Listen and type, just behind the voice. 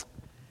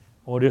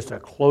or just a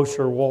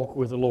closer walk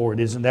with the Lord.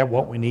 Isn't that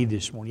what we need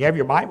this morning? You have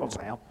your Bibles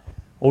now.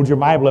 Hold your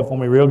Bible up for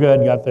me real good.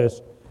 You got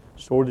this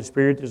sword of the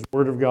Spirit, this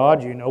Word of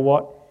God. You know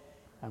what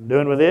I'm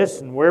doing with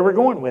this and where we're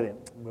going with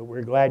it. But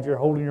we're glad you're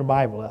holding your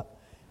Bible up.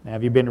 Now,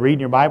 have you been reading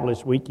your Bible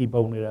this week? Keep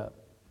holding it up.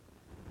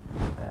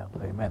 Well,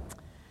 amen.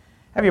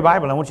 Have your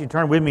Bible. I want you to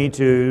turn with me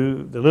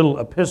to the little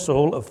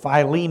epistle of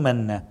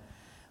Philemon.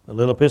 The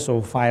little epistle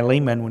of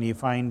Philemon, when you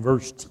find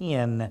verse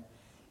 10,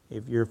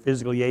 if you're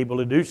physically able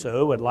to do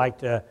so, I'd like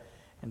to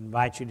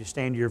invite you to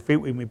stand to your feet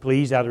with me,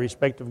 please, out of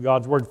respect of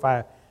God's Word.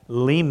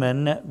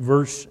 Philemon,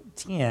 verse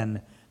 10,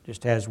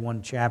 just has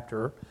one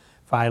chapter.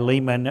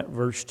 Philemon,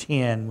 verse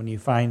 10, when you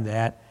find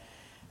that.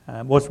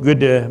 Well, it's good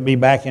to be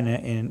back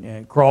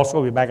in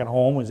Crossville, be back at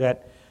home. Was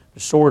at the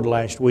Sword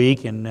last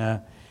week,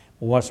 and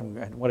what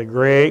a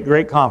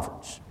great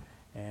conference,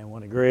 and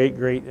what a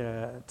great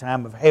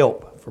time of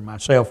help for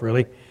myself,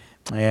 really.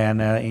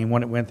 And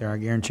when it went there, I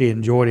guarantee you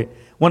enjoyed it.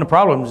 One of the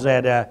problems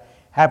that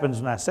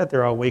happens when I sit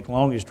there all week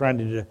long is trying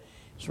to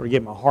sort of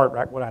get my heart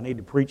right what I need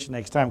to preach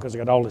next time, because I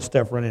got all this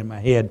stuff running in my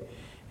head.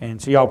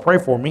 And so y'all pray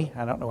for me.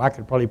 I don't know, I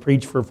could probably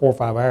preach for 4 or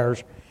 5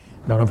 hours.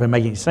 Don't know if it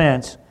makes any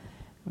sense.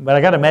 But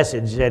I got a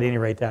message at any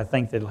rate that I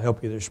think that'll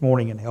help you this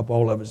morning and help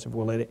all of us if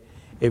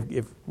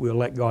we'll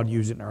let God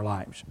use it in our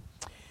lives.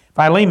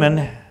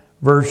 Philemon,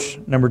 verse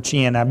number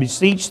 10, I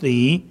beseech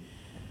thee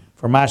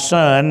for my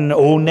son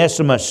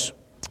Onesimus,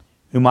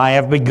 whom I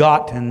have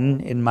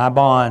begotten in my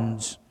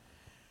bonds,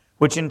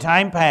 which in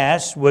time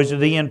past was to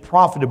thee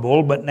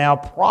unprofitable, but now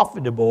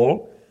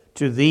profitable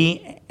to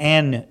thee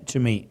and to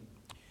me,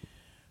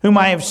 whom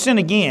I have sent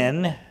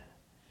again.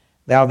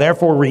 Thou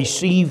therefore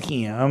receive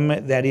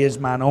him, that is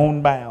mine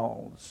own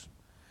bowels,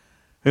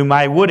 whom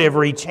I would have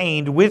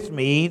retained with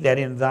me, that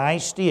in thy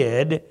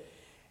stead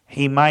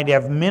he might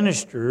have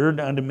ministered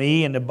unto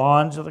me in the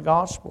bonds of the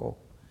gospel.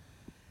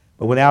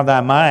 But without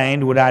thy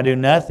mind would I do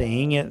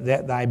nothing,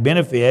 that thy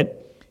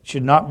benefit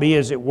should not be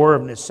as it were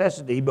of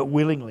necessity, but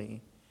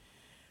willingly.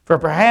 For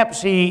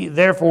perhaps he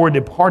therefore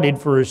departed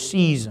for a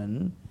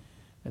season,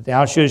 that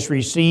thou shouldest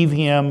receive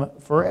him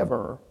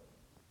forever,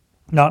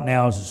 not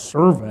now as a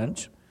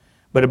servant,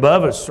 but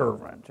above a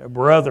servant, a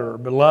brother,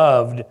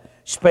 beloved,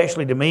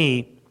 especially to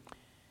me.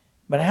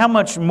 But how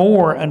much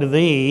more unto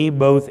thee,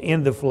 both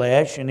in the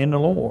flesh and in the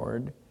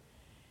Lord?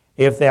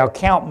 If thou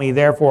count me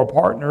therefore a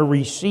partner,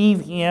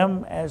 receive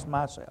him as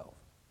myself.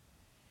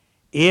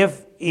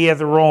 If he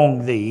hath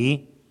wronged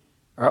thee,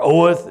 or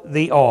oweth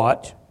thee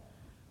aught,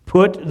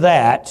 put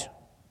that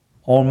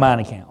on mine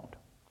account.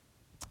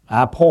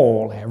 I,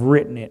 Paul, have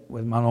written it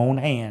with mine own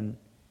hand.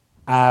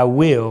 I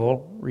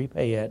will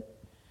repay it.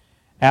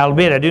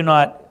 Albeit I do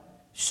not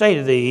say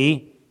to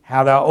thee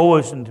how thou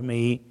owest unto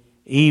me,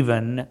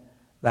 even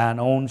thine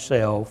own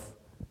self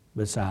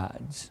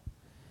besides.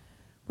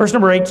 Verse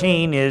number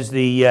 18 is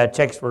the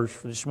text verse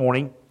for this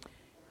morning.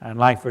 I'd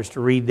like for us to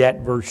read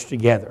that verse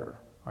together.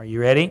 Are you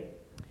ready?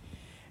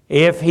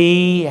 If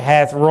he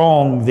hath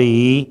wronged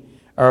thee,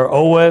 or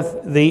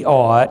oweth thee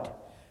aught,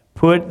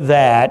 put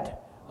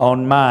that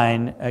on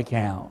mine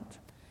account.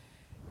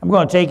 I'm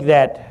going to take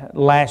that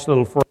last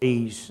little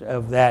phrase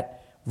of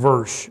that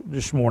verse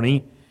this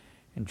morning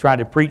and try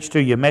to preach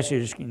to you a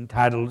message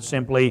entitled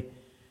simply,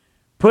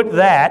 Put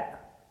That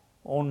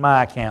on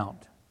My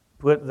Account.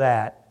 Put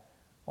that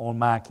on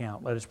my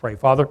account. Let us pray.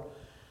 Father,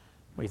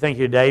 we thank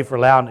you today for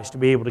allowing us to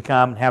be able to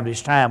come and have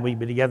this time we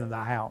be together in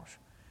thy house.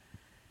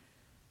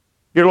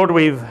 Dear Lord,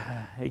 we've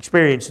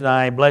experienced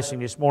thy blessing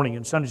this morning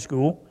in Sunday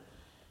school.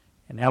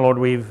 And now, Lord,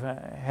 we've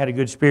had a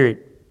good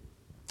spirit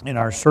in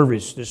our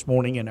service this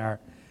morning, in our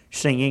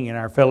singing, in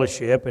our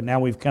fellowship. And now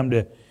we've come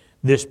to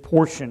this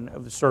portion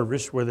of the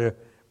service where the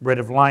bread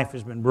of life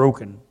has been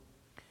broken.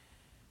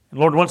 And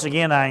Lord, once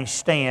again I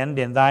stand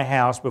in thy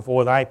house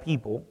before thy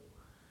people.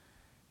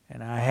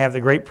 And I have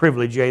the great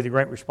privilege, the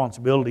great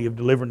responsibility of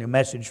delivering a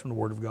message from the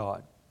Word of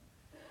God.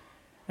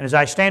 And as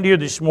I stand here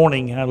this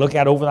morning and I look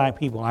out over thy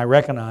people, I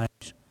recognize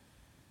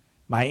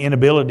my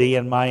inability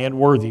and my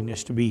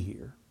unworthiness to be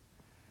here.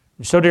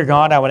 And so, dear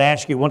God, I would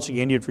ask you once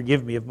again, you'd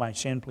forgive me of my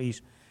sin.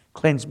 Please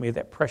cleanse me of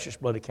that precious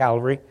blood of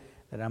Calvary,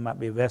 that I might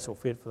be a vessel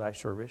fit for thy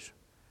service.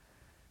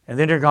 And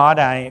then, dear God,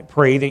 I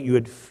pray that you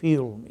would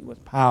fill me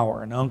with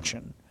power and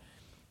unction,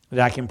 that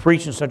I can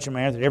preach in such a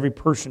manner that every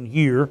person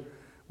here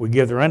would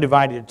give their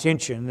undivided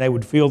attention, and they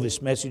would feel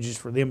this message is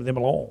for them and them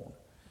alone.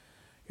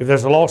 If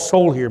there's a lost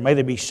soul here, may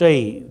they be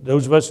saved.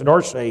 Those of us that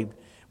are saved,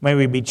 may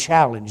we be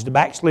challenged, the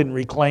backslidden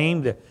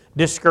reclaimed, the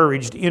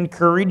discouraged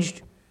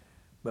encouraged,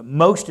 but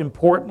most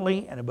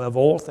importantly and above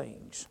all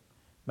things,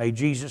 may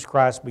Jesus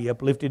Christ be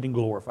uplifted and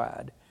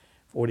glorified.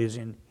 For it is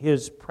in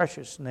his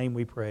precious name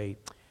we pray.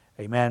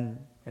 Amen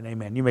and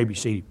amen. You may be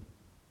seated.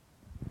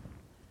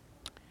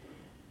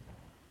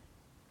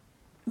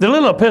 The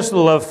little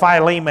epistle of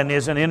Philemon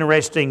is an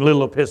interesting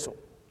little epistle.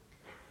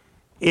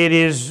 It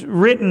is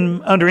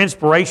written under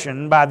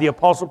inspiration by the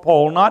Apostle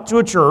Paul, not to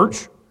a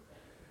church,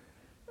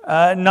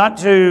 not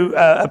to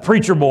a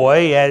preacher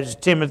boy, as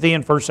Timothy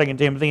and 1st, 2nd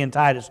Timothy and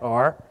Titus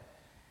are,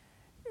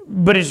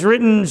 but it's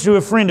written to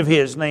a friend of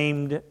his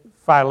named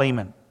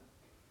Philemon.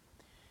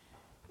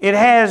 it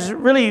has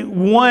really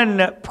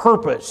one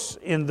purpose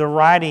in the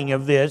writing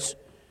of this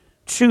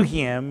to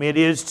him. It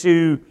is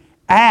to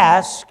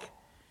ask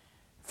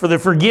for the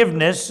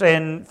forgiveness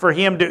and for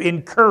him to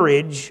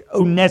encourage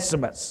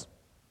Onesimus.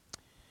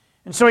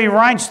 And so he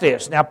writes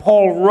this. Now,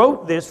 Paul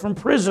wrote this from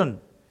prison.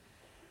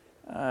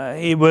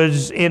 He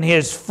was in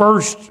his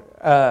first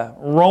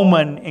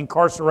Roman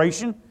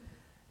incarceration.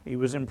 He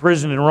was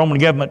imprisoned in the Roman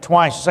government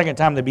twice. The second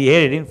time they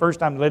beheaded him, first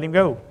time they let him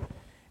go.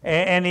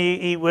 And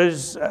he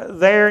was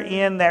there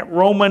in that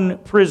Roman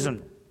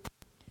prison.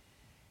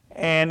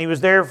 And he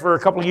was there for a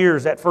couple of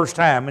years that first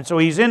time. And so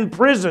he's in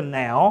prison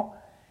now.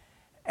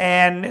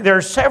 And there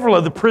are several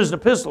of the prison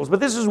epistles, but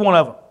this is one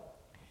of them.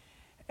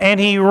 And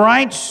he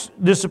writes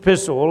this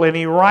epistle, and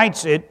he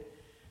writes it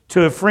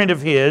to a friend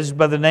of his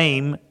by the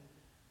name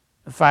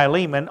of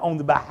Philemon on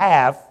the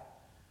behalf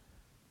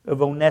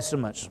of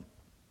Onesimus.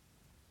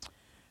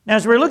 Now,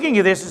 as we're looking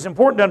at this, it's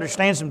important to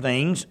understand some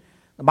things.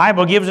 The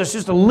Bible gives us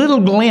just a little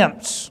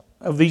glimpse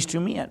of these two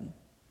men.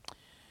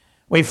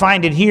 We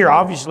find it here,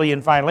 obviously,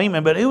 in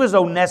Philemon, but who is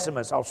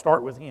Onesimus? I'll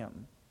start with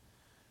him.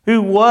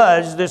 Who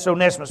was this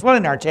Onesimus? Well,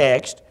 in our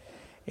text,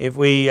 if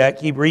we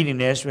keep reading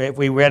this, if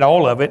we read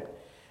all of it,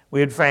 we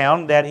had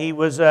found that he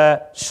was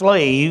a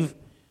slave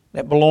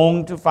that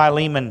belonged to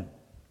Philemon,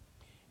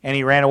 and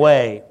he ran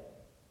away.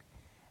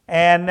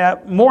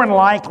 And more than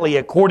likely,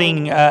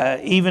 according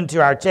even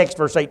to our text,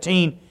 verse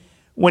 18,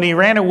 when he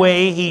ran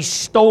away, he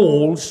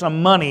stole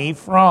some money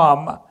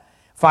from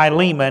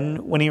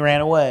Philemon when he ran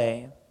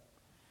away.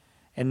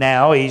 And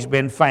now he's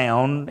been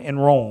found in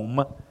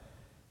Rome,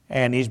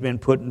 and he's been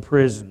put in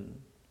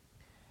prison.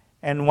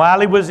 And while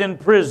he was in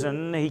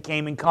prison, he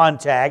came in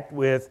contact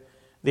with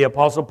the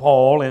Apostle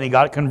Paul, and he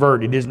got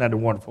converted. Isn't that a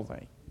wonderful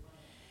thing?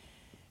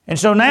 And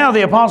so now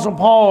the Apostle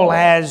Paul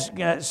has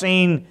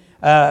seen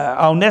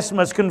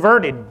Onesimus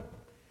converted.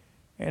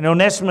 And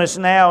Onesimus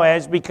now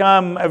has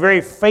become a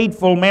very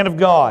faithful man of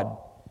God.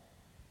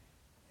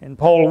 And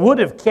Paul would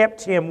have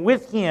kept him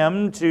with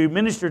him to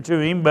minister to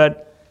him,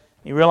 but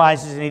he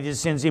realizes that he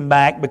just sends him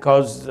back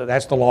because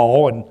that's the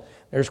law, and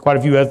there's quite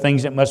a few other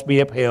things that must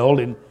be upheld,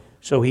 and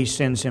so he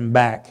sends him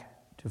back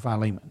to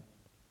Philemon.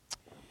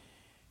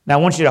 Now,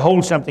 I want you to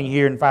hold something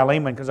here in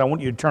Philemon, because I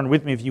want you to turn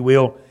with me, if you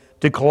will,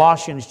 to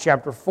Colossians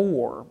chapter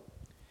 4.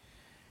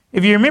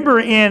 If you remember,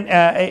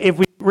 if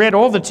we read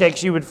all the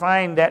text, you would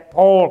find that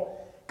Paul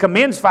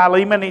commends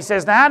Philemon. He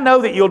says, now I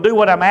know that you'll do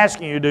what I'm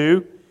asking you to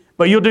do,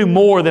 but you'll do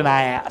more than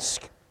I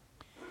ask.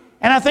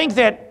 And I think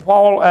that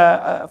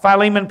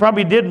Philemon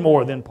probably did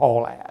more than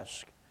Paul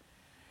asked.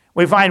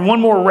 We find one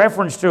more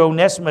reference to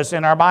Onesimus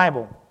in our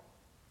Bible.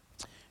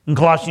 In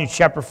Colossians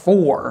chapter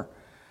 4,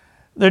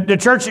 the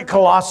church at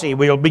Colossae,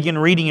 we'll begin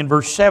reading in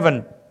verse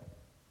 7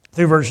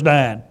 through verse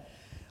 9.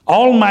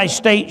 All my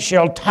state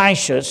shall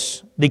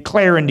Titus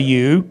declare unto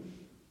you,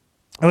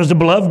 who is a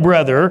beloved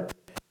brother,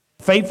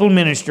 faithful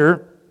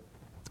minister,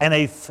 and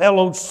a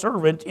fellow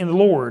servant in the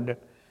Lord,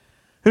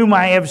 whom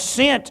I have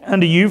sent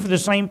unto you for the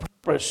same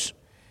purpose,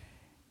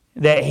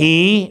 that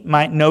he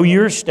might know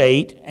your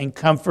state and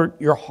comfort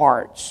your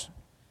hearts.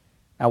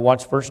 Now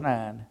watch verse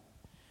 9.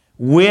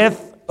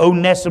 With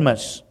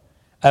Onesimus,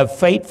 a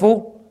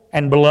faithful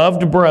and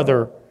beloved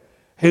brother,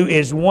 who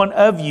is one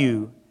of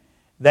you,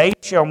 they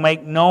shall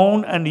make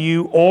known unto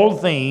you all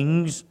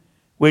things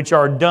which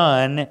are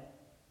done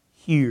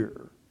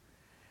here.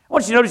 I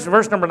want you to notice in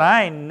verse number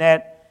 9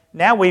 that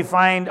now we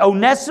find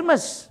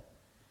Onesimus.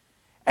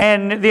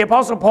 And the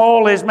Apostle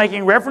Paul is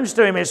making reference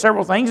to him in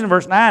several things in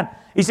verse 9.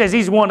 He says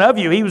he's one of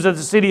you. He was of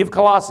the city of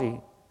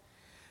Colossae.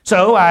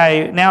 So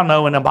I now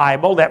know in the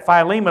Bible that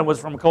Philemon was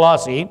from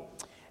Colossae,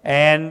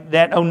 and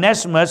that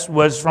Onesimus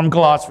was from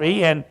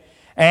Colossae, and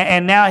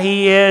now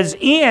he is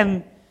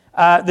in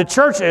the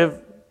church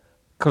of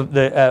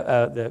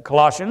the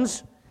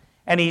Colossians,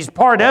 and he's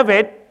part of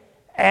it,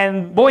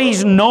 and boy,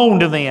 he's known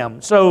to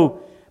them.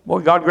 So, boy,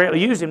 God greatly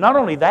used him. Not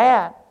only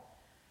that,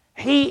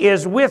 he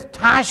is with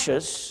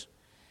Titus,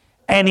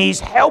 and he's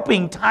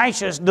helping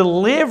Titus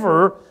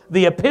deliver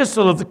the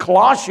epistle of the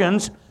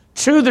Colossians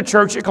to the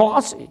church at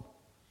Colossae.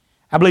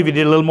 I believe he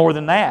did a little more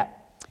than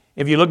that.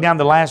 If you look down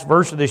the last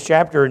verse of this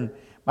chapter, and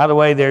by the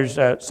way, there's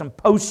some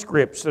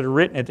postscripts that are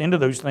written at the end of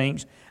those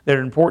things that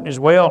are important as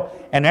well,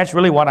 and that's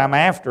really what I'm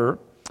after.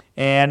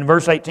 And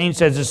verse 18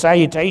 says, the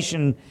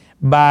salutation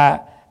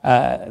by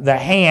the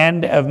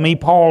hand of me,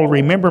 Paul,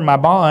 remember my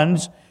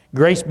bonds,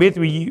 grace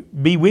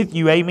be with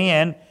you,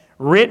 amen,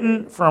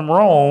 written from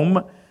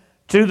Rome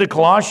to the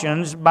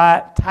Colossians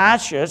by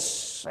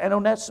Titus and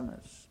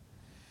Onesimus.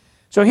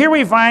 So here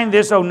we find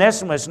this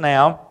Onesimus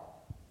now,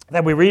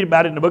 that we read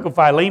about in the book of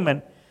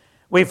Philemon.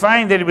 We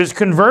find that he was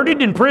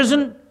converted in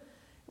prison.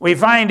 We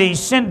find he's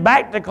sent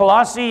back to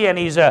Colossae, and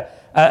he's a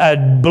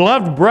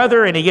beloved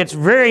brother, and he gets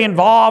very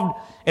involved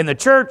in the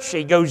church.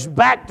 He goes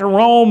back to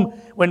Rome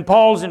when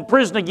Paul's in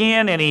prison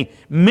again, and he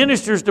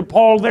ministers to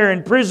Paul there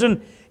in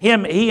prison. He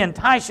and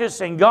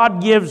Titus, and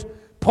God gives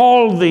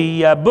Paul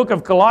the book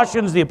of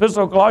Colossians, the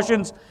epistle of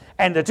Colossians,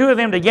 and the two of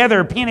them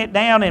together pin it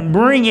down and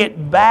bring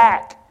it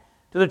back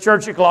to the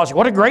church of Colossae.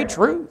 What a great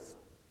truth.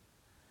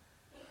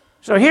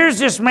 So here's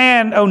this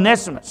man,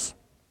 Onesimus.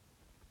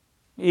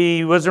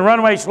 He was a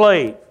runaway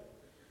slave.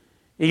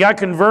 He got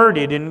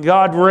converted, and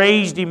God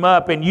raised him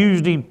up and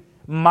used him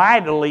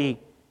mightily,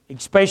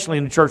 especially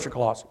in the church of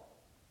Colossae.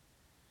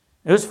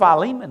 It was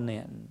Philemon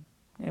then.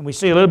 And we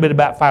see a little bit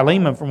about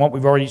Philemon from what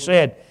we've already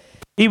said.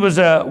 He was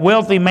a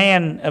wealthy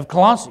man of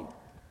Colossae.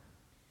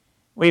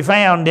 We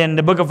found in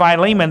the book of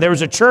Philemon there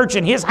was a church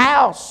in his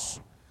house.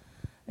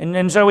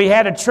 And so he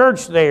had a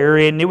church there,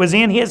 and it was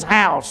in his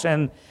house.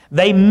 And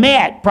they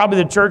met,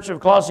 probably the church of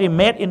Colossae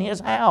met in his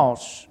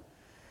house.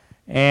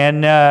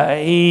 And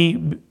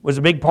he was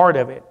a big part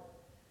of it.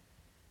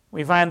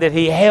 We find that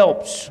he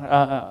helps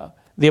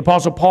the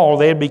Apostle Paul.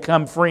 They had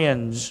become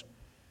friends,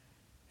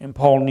 and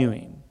Paul knew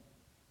him.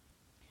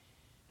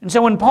 And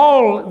so when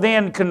Paul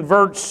then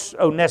converts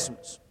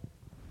Onesimus,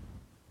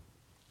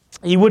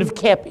 he would have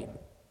kept him.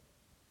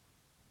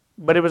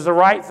 But it was the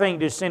right thing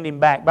to send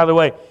him back. By the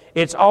way,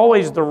 it's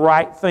always the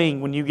right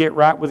thing when you get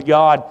right with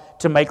God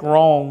to make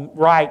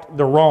right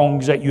the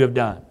wrongs that you have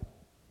done.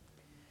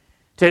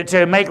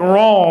 To make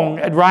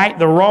right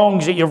the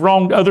wrongs that you've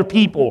wronged other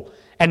people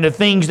and the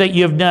things that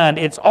you've done.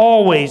 It's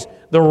always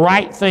the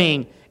right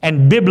thing,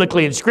 and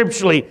biblically and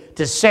scripturally,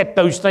 to set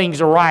those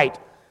things right.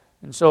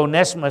 And so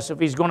Onesimus, if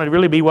he's going to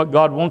really be what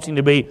God wants him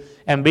to be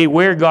and be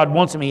where God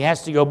wants him, he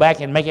has to go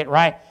back and make it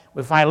right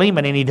with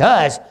Philemon, and he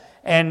does.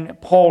 And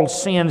Paul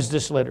sends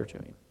this letter to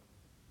him.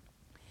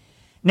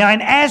 Now,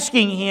 in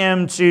asking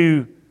him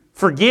to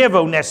forgive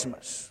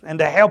Onesimus and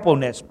to help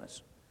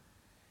Onesimus,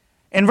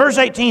 in verse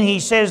 18 he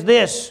says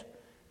this,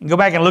 and go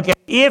back and look at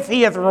it, if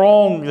he hath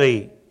wronged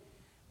thee,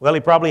 well, he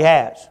probably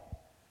has.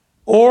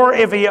 Or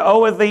if he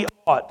oweth thee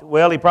aught,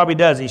 well, he probably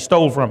does. He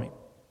stole from him.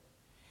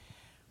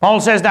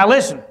 Paul says, now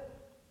listen,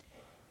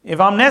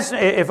 if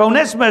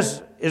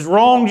Onesimus has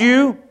wronged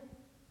you,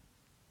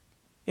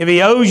 if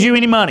he owes you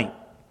any money,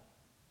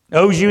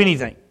 owes you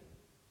anything,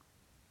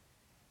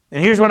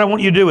 then here's what I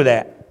want you to do with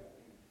that.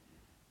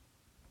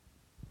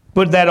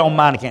 Put that on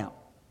mine account.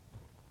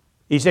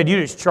 He said,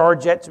 you just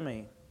charge that to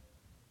me.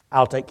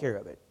 I'll take care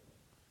of it.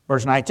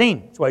 Verse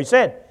 19, that's what he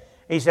said.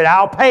 He said,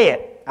 I'll pay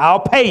it. I'll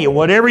pay you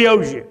whatever he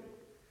owes you.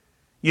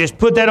 You just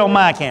put that on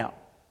my account.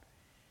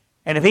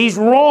 And if he's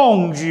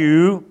wronged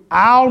you,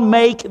 I'll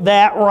make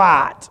that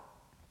right.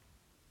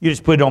 You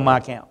just put it on my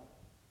account.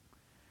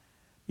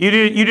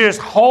 You just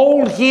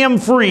hold him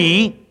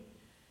free.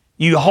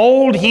 You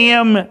hold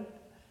him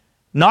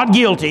not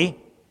guilty.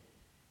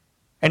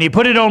 And you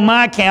put it on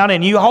my account,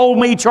 and you hold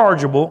me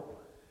chargeable.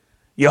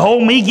 You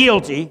hold me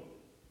guilty,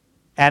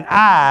 and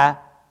I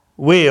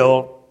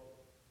will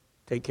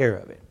take care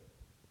of it.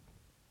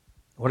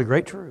 What a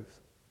great truth.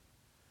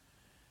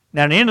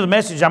 Now, at the end of the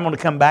message, I'm going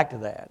to come back to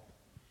that.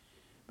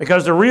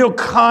 Because the real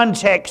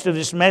context of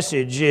this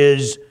message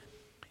is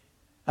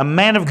a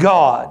man of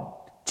God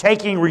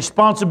taking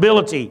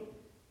responsibility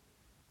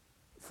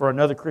for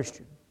another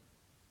Christian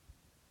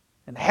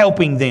and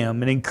helping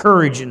them and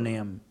encouraging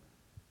them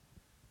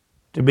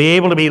to be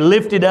able to be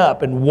lifted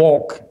up and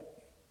walk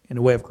in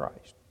the way of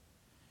Christ.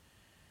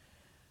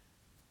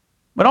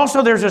 But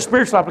also there's a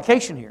spiritual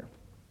application here.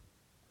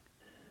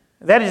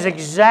 That is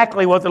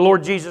exactly what the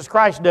Lord Jesus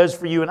Christ does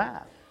for you and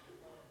I.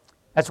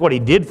 That's what He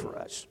did for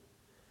us.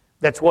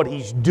 That's what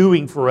He's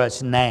doing for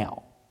us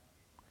now.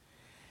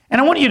 And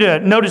I want you to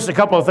notice a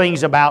couple of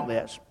things about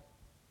this.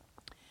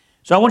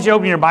 So I want you to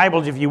open your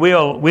Bibles, if you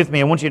will, with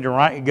me. I want you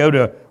to go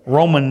to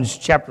Romans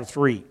chapter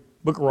 3.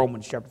 Book of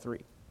Romans chapter 3.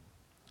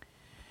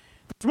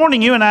 This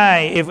morning, you and I,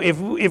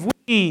 if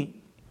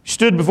we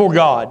stood before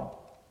God,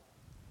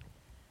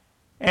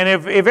 and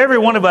if every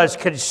one of us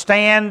could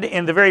stand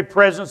in the very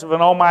presence of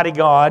an almighty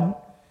God,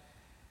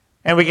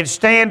 and we could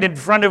stand in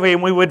front of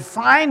Him, we would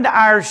find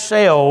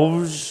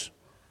ourselves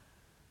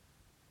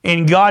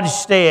in God's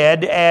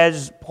stead,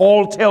 as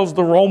Paul tells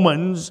the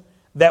Romans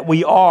that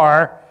we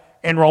are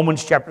in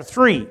Romans chapter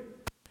 3.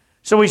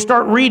 So we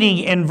start reading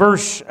in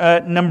verse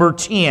number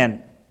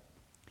 10.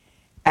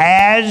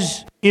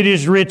 As it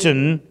is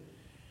written,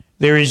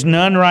 there is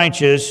none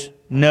righteous,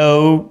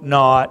 no,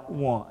 not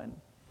one.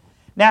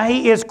 Now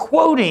he is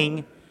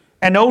quoting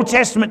an Old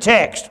Testament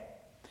text.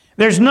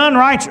 There's none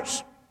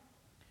righteous.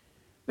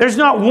 There's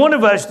not one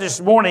of us this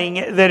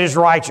morning that is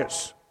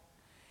righteous.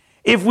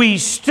 If we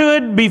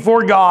stood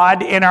before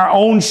God in our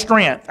own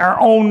strength, our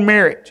own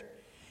merit,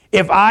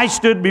 if I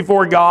stood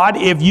before God,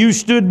 if you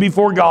stood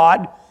before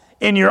God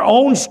in your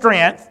own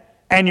strength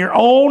and your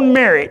own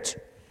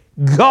merit,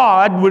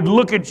 God would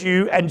look at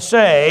you and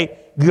say,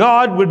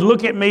 God would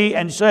look at me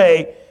and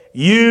say,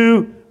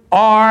 you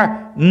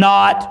are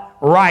not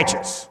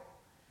righteous.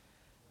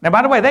 Now,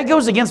 by the way, that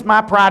goes against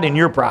my pride and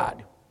your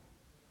pride.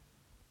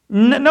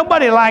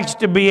 Nobody likes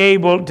to be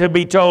able to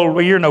be told,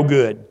 well, you're no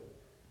good.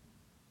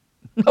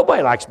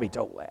 Nobody likes to be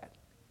told that.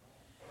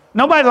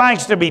 Nobody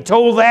likes to be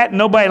told that.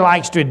 Nobody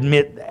likes to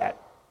admit that.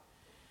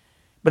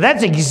 But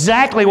that's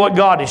exactly what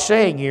God is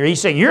saying here.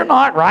 He's saying, you're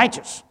not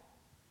righteous.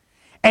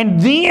 And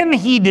then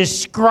He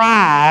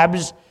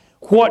describes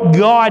what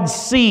God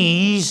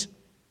sees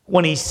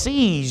when He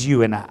sees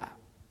you and I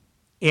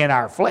in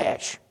our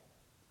flesh.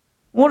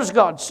 What does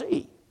God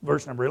see?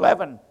 Verse number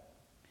 11.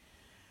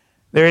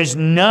 There is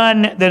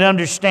none that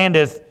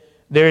understandeth,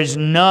 there is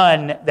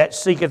none that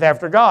seeketh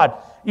after God.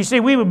 You see,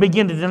 we would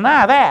begin to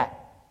deny that.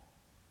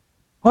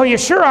 Well, yeah,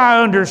 sure,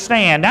 I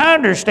understand. I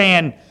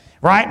understand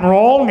right and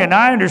wrong, and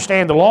I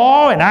understand the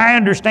law, and I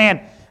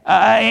understand,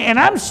 and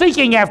I'm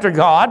seeking after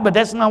God, but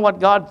that's not what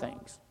God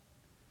thinks.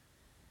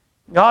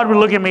 God would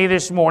look at me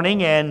this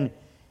morning, and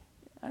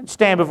I'd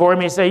stand before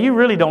Him and say, you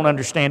really don't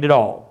understand it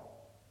all.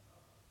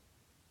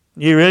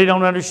 You really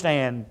don't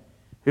understand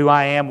who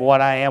I am,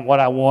 what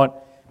I want,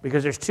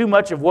 because there's too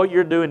much of what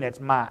you're doing that's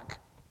Mike.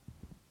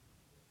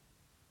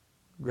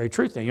 Great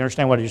truth there. You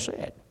understand what He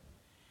said.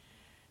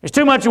 There's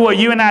too much of what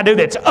you and I do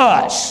that's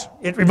us.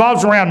 It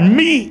revolves around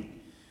me. It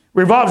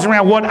revolves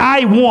around what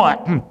I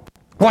want,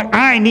 what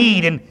I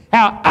need, and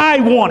how I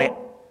want it.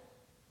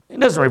 It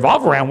doesn't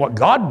revolve around what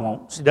God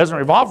wants. It doesn't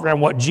revolve around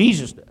what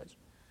Jesus does.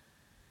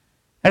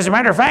 As a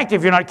matter of fact,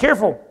 if you're not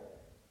careful,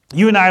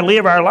 you and I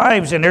live our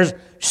lives, and there's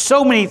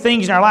so many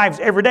things in our lives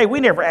every day. We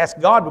never ask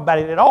God about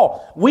it at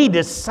all. We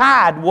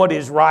decide what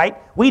is right.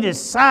 We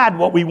decide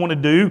what we want to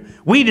do.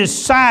 We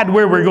decide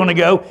where we're going to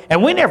go,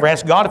 and we never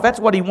ask God if that's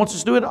what He wants us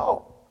to do at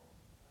all.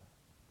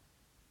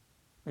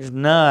 There's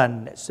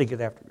none that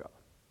seeketh after God.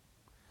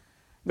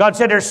 God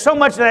said there's so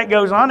much that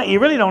goes on that you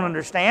really don't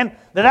understand,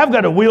 that I've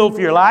got a will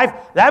for your life,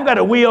 that I've got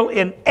a will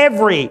in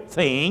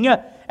everything,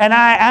 and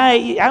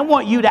I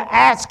want you to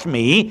ask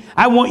me.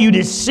 I want you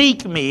to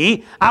seek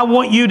me. I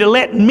want you to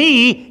let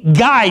me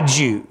guide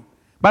you.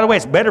 By the way,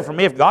 it's better for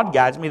me if God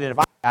guides me than if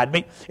I guide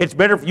me. It's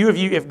better for you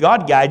if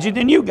God guides you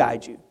than you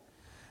guide you.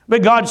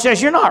 But God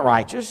says you're not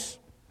righteous.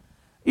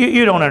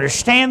 You don't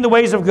understand the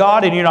ways of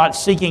God, and you're not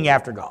seeking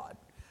after God.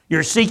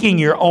 You're seeking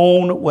your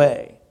own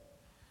way.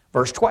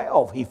 Verse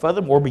 12, he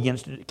furthermore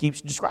keeps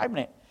describing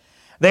it.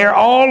 They are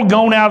all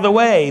gone out of the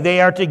way.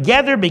 They are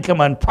together become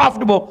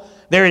unprofitable.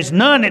 There is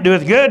none that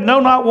doeth good, no,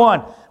 not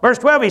one. Verse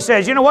 12, he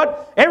says, you know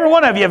what? Every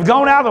one of you have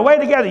gone out of the way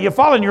together. You're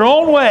following your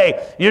own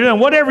way. You're doing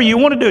whatever you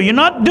want to do. You're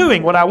not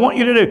doing what I want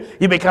you to do.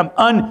 You become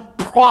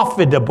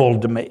unprofitable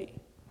to me.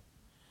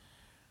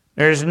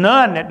 There's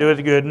none that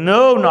doeth good,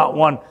 no, not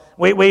one.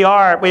 We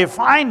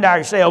find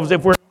ourselves,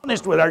 if we're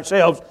honest with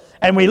ourselves,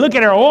 and we look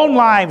at our own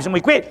lives, and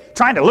we quit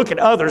trying to look at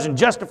others and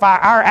justify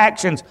our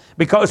actions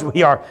because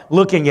we are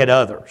looking at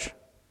others.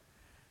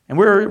 And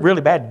we're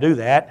really bad to do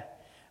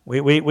that.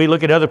 We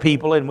look at other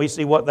people, and we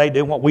see what they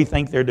do, what we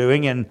think they're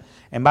doing, and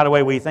by the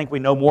way, we think we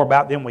know more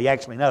about them than we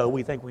actually know.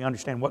 We think we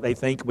understand what they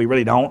think. We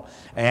really don't,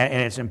 and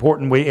it's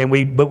important.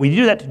 But we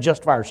do that to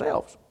justify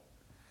ourselves.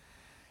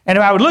 And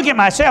if I would look at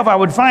myself, I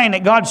would find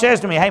that God says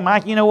to me, hey,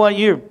 Mike, you know what?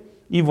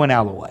 You've went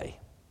out of the way.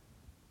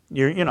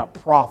 You're not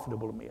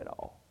profitable to me at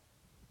all.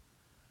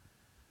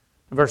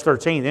 In verse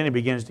 13, then he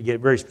begins to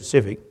get very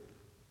specific.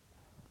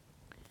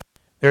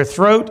 Their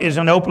throat is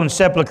an open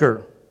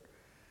sepulchre,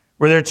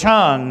 where their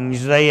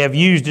tongues they have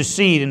used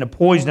deceit, and the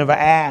poison of an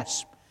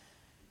asp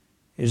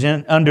is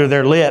under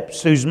their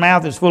lips, whose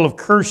mouth is full of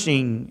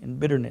cursing and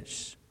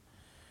bitterness.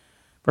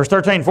 Verse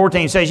 13,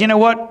 14 says, you know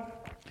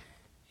what?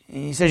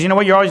 He says, you know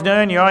what you're always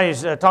doing? You're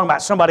always talking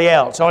about somebody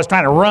else, always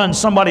trying to run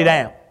somebody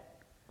down.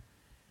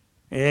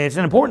 It's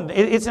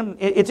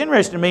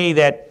interesting to me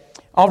that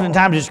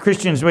oftentimes as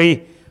Christians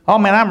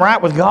I'm right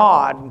with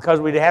God because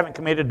we haven't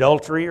committed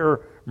adultery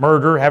or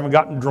murder, haven't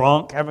gotten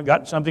drunk, haven't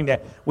gotten something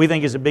that we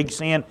think is a big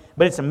sin.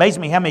 But it's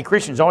amazing me how many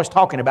Christians are always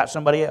talking about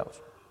somebody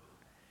else.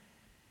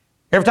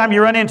 Every time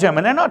you run into them,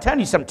 and they're not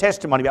telling you some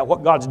testimony about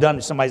what God's done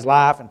in somebody's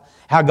life and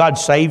how God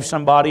saved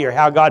somebody or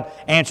how God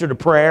answered a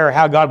prayer or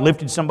how God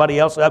lifted somebody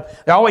else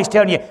up. They're always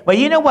telling you, well,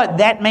 you know what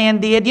that man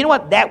did? You know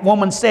what that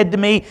woman said to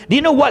me? Do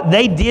you know what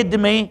they did to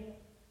me?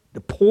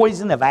 The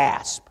poison of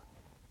asp.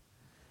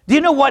 Do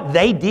you know what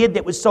they did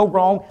that was so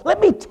wrong? Let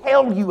me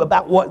tell you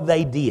about what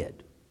they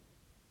did.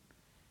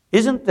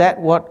 Isn't that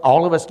what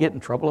all of us get in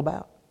trouble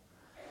about?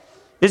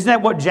 Isn't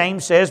that what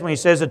James says when he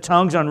says the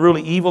tongue's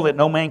unruly evil that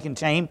no man can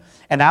tame?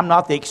 And I'm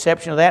not the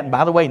exception of that. And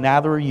by the way,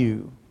 neither are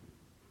you.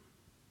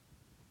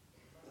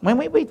 When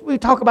we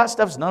talk about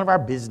stuff that's none of our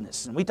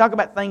business. And we talk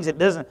about things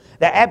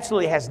that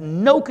absolutely has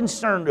no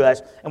concern to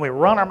us. And we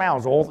run our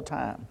mouths all the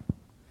time.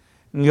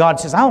 And God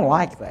says, I don't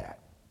like that.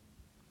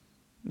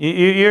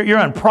 You're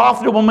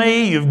unprofitable to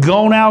me. You've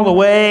gone out of the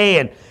way,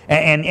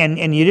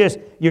 and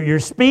your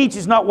speech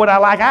is not what I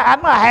like.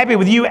 I'm not happy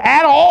with you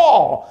at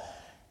all.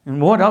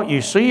 And what don't you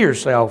see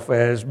yourself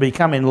as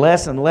becoming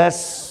less and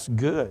less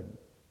good?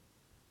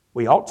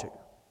 We ought to.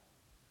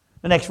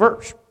 The next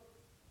verse.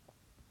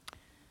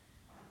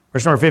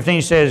 Verse number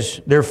 15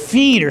 says, their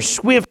feet are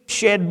swift to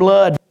shed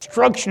blood,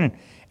 destruction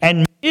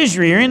and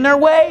misery are in their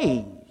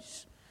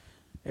ways.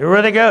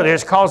 Everywhere they go, they're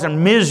just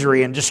causing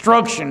misery and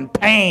destruction,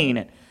 pain,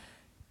 and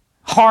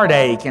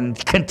heartache and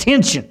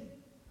contention.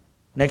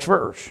 Next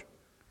verse.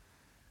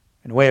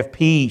 In the way of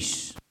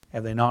peace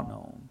have they not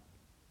known.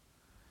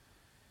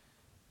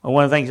 Well,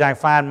 one of the things I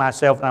find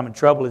myself when I'm in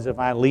trouble is if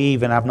I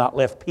leave and I've not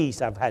left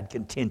peace, I've had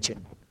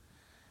contention.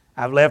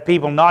 I've left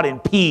people not in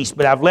peace,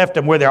 but I've left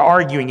them where they're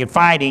arguing and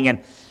fighting,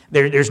 and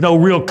there's no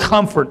real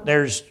comfort.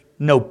 There's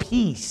no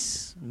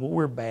peace. Well,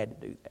 we're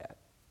bad to do that.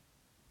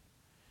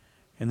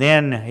 And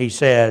then he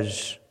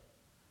says,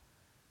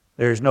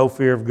 there's no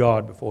fear of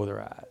God before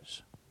their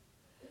eyes.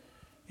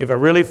 If I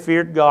really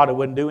feared God, I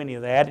wouldn't do any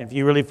of that. And if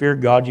you really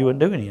feared God, you wouldn't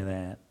do any of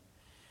that.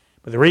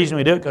 But the reason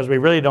we do it is because we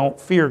really don't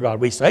fear God.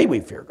 We say we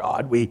fear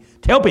God. We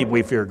tell people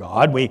we fear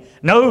God. We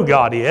know who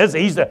God is.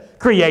 He's the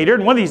Creator.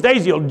 And one of these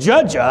days He'll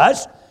judge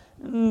us.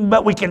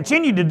 But we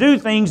continue to do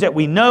things that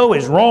we know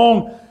is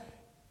wrong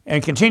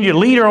and continue to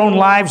lead our own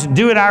lives and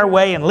do it our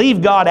way and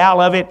leave God out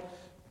of it.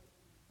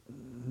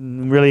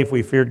 Really, if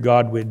we feared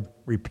God, we'd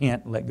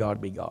repent and let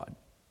God be God.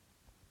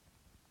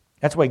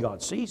 That's the way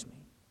God sees me.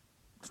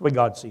 That's the way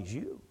God sees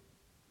you.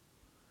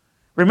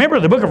 Remember,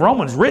 the book of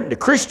Romans is written to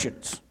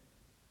Christians.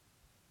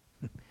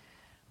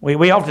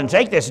 We often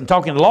take this and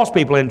talking to lost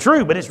people isn't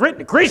true, but it's written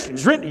to Christians.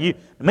 It's written to you,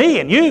 me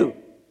and you.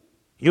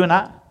 You and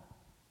I.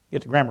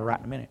 Get the grammar right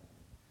in a minute.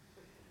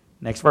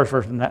 Next verse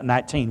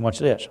 19. Watch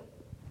this.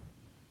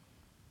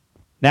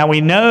 Now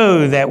we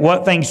know that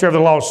what things soever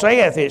the law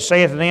saith, it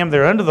saith to them that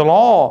are under the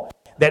law,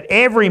 that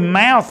every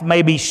mouth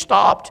may be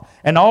stopped,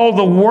 and all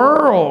the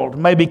world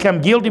may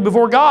become guilty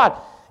before God.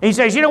 He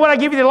says, you know what I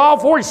give you the law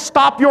for? Is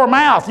stop your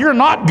mouth. You're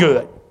not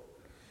good.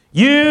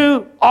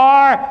 You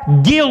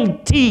are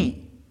guilty.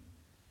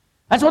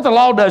 That's what the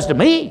law does to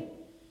me.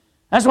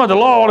 That's what the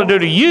law ought to do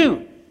to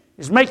you,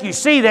 is make you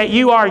see that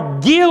you are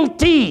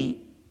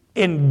guilty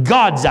in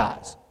God's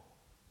eyes.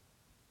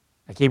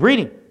 I keep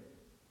reading.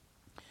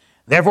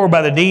 Therefore,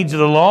 by the deeds of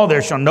the law,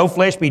 there shall no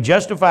flesh be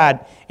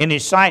justified in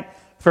His sight,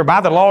 for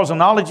by the law is the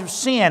knowledge of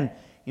sin.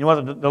 You know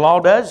what the law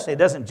does? It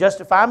doesn't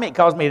justify me. It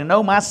calls me to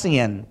know my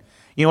sin.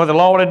 You know what the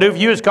law ought to do for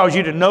you? Is cause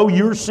you to know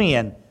your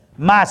sin,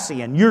 my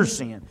sin, your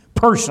sin,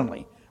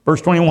 personally.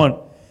 Verse 21.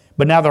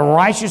 But now the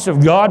righteousness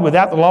of God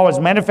without the law is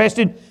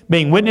manifested,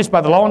 being witnessed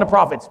by the law and the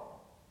prophets.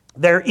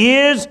 There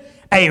is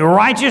a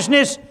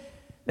righteousness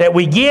that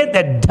we get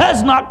that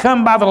does not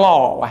come by the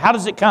law. How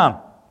does it come?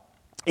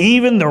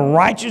 Even the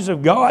righteousness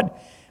of God,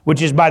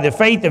 which is by the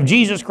faith of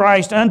Jesus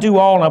Christ unto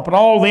all and upon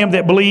all them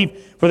that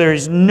believe, for there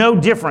is no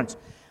difference.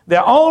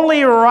 The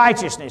only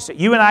righteousness that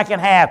you and I can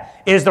have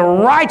is the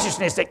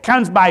righteousness that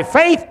comes by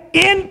faith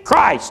in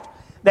Christ,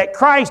 that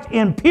Christ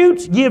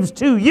imputes, gives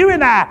to you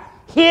and I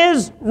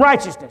His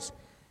righteousness.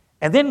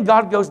 And then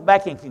God goes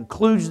back and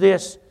concludes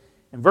this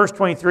in verse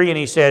 23, and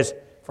He says,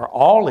 for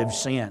all have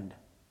sinned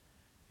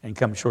and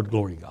come short of the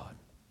glory of God.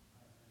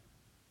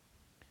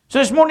 So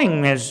this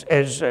morning, as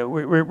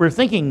we're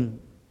thinking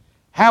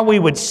how we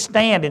would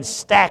stand and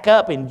stack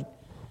up in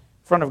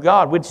front of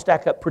God, we'd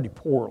stack up pretty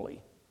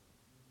poorly.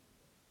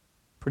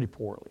 Pretty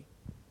poorly.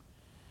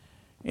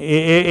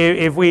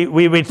 If we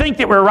would think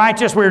that we're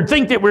righteous, we would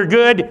think that we're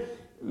good,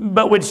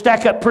 but we'd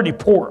stack up pretty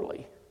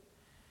poorly.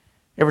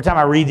 Every time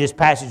I read this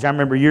passage, I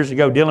remember years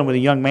ago dealing with a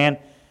young man,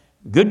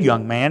 good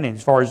young man,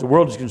 as far as the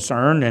world is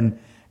concerned,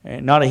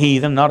 and not a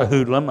heathen, not a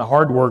hoodlum, a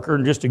hard worker,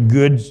 and just a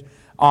good,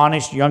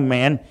 honest young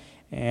man.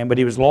 But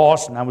he was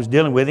lost, and I was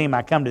dealing with him.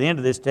 I come to the end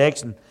of this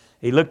text, and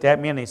he looked at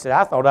me, and he said,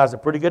 I thought I was a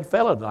pretty good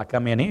fellow till I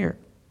come in here.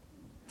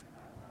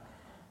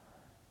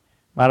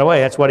 By the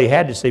way, that's what he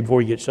had to see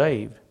before he gets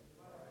saved.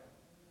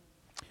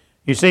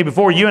 You see,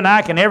 before you and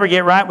I can ever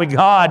get right with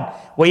God,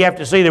 we have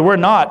to see that we're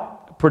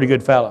not a pretty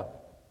good fellow.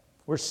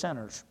 We're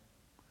sinners.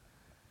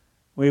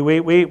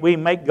 We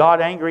make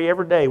God angry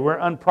every day. We're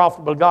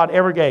unprofitable to God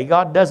every day.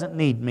 God doesn't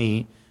need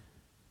me.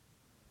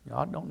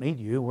 God don't need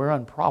you. We're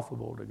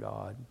unprofitable to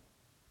God.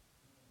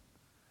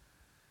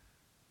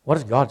 What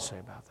does God say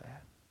about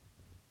that?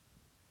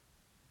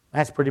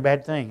 That's a pretty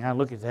bad thing. I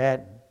look at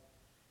that.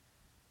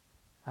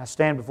 I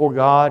stand before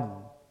God,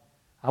 and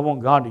I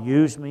want God to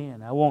use me,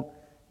 and I want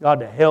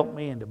God to help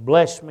me and to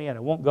bless me, and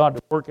I want God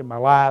to work in my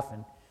life.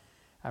 And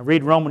I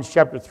read Romans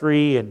chapter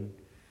 3, and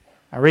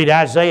I read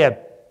Isaiah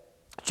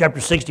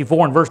chapter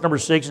 64 and verse number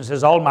 6, and it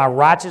says, all my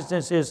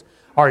righteousnesses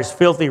are as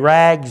filthy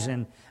rags,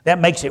 and that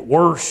makes it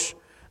worse.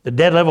 The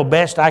dead level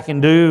best I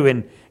can do,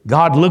 and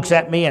God looks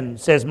at me and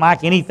says,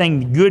 Mike,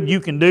 anything good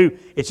you can do,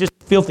 it's just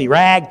a filthy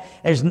rag.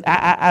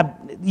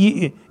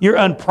 You're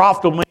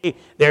unprofitable to me.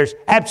 There's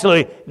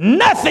absolutely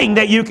nothing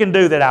that you can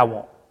do that I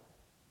want.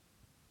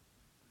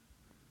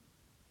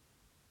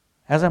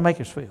 How does that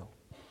make us feel?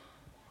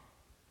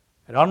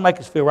 It ought to make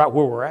us feel right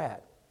where we're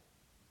at.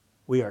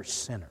 We are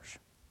sinners.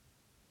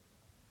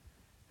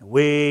 And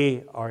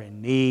we are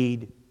in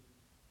need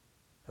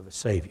of a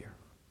Savior.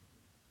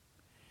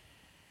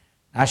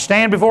 I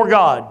stand before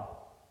God,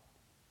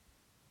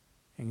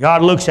 and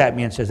God looks at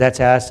me and says, that's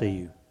how I see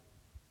you.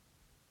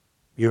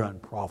 You're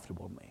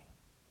unprofitable to me.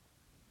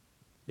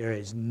 There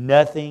is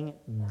nothing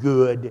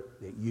good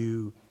that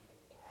you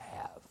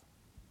have.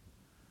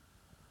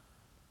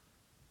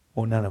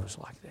 Well, none of us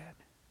like that.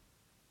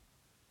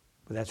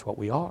 But that's what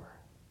we are.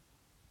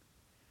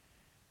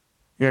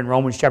 Here in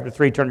Romans chapter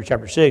 3, turn to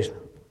chapter 6,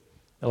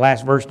 the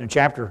last verse in the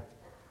chapter.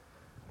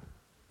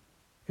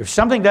 If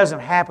something doesn't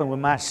happen with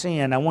my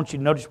sin, I want you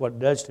to notice what it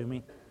does to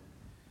me.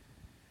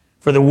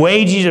 For the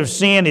wages of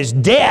sin is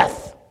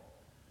death,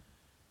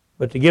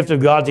 but the gift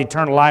of God is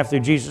eternal life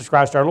through Jesus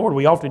Christ our Lord.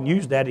 We often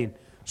use that in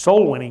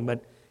soul winning,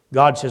 but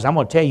God says, I'm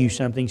going to tell you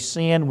something.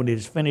 Sin, when it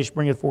is finished,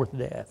 bringeth forth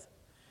death.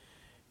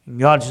 And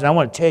God says, I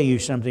want to tell you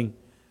something.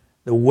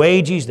 The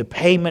wages, the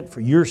payment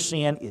for your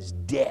sin is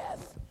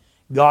death.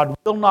 God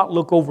will not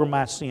look over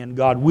my sin.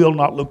 God will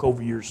not look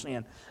over your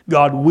sin.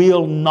 God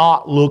will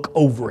not look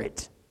over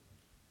it.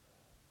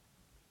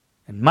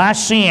 And my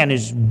sin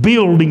is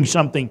building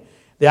something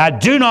that I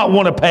do not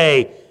want to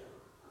pay,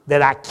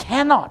 that I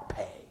cannot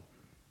pay.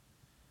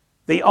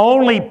 The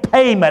only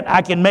payment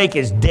I can make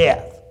is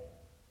death.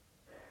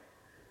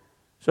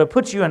 So it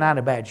puts you and I in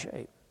a bad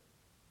shape.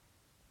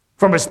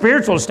 From a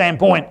spiritual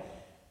standpoint,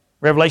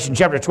 Revelation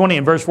chapter 20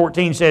 and verse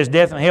 14 says,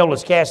 death and hell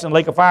is cast in the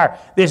lake of fire.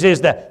 This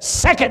is the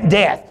second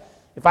death.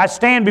 If I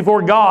stand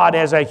before God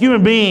as a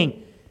human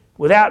being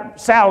without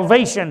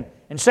salvation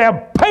and say,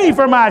 I'll pay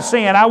for my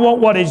sin, I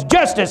want what is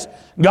justice,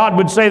 God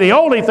would say the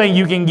only thing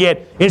you can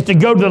get is to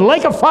go to the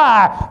lake of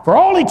fire for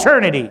all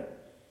eternity.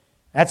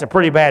 That's a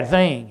pretty bad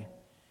thing.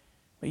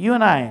 But you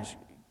and I as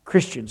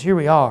Christians, here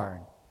we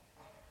are.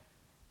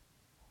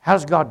 How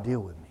does God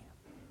deal with me?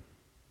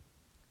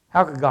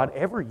 How could God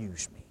ever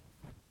use me?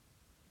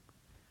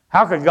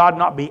 How could God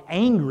not be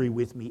angry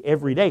with me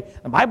every day?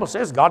 The Bible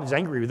says God is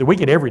angry with the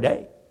wicked every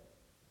day.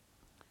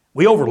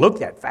 We overlook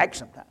that fact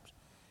sometimes.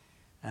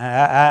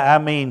 I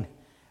mean,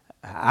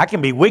 I can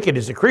be wicked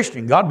as a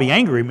Christian. God be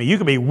angry with me. You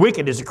can be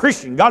wicked as a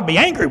Christian. God be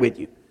angry with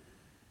you.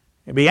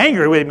 He'll be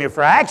angry with me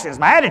for actions,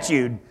 my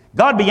attitude.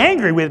 God be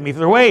angry with me for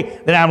the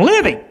way that I'm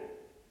living.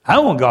 I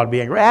don't want God to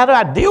be angry. How do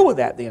I deal with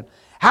that then?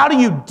 How do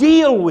you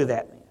deal with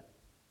that then?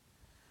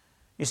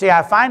 You see,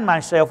 I find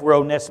myself where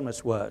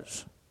Onesimus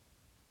was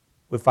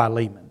with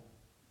Philemon.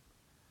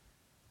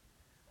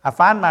 I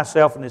find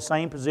myself in the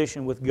same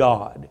position with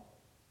God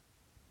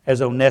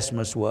as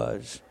Onesimus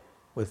was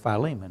with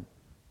Philemon.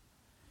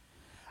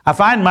 I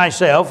find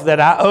myself that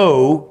I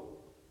owe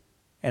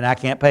and I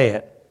can't pay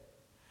it.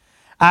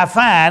 I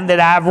find that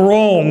I've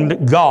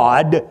wronged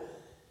God,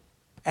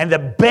 and the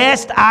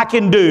best I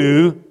can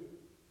do,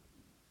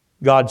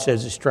 God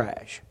says is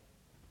trash.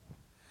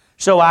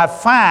 So I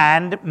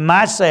find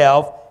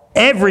myself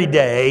every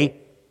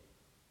day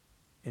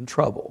in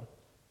trouble.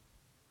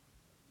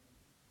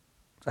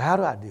 So how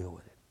do I deal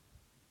with it?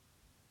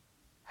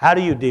 How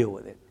do you deal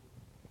with it?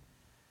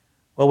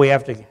 Well, we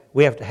have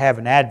to have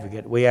an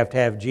advocate. We have to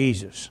have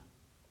Jesus.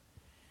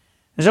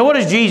 And so what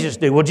does Jesus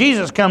do? Well,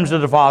 Jesus comes to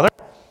the Father,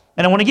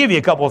 and I want to give you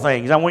a couple of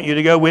things. I want you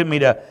to go with me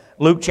to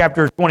Luke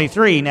chapter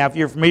 23. Now, if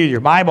you're familiar with your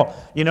Bible,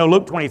 you know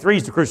Luke 23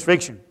 is the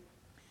crucifixion.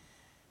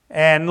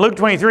 And Luke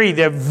 23,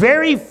 the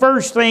very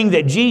first thing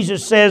that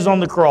Jesus says on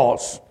the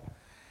cross,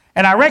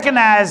 and I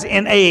recognize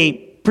in a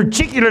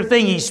particular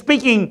thing he's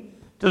speaking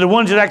to the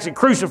ones that actually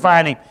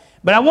crucified him,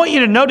 but I want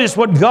you to notice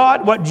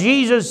what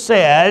Jesus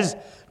says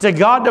to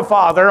God the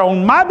Father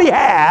on my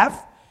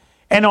behalf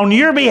and on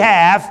your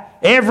behalf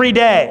every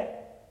day.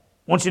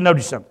 I want you to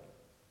notice something.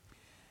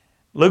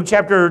 Luke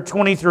chapter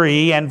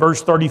 23 and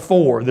verse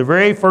 34, the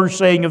very first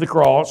saying of the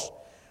cross,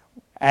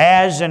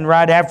 as and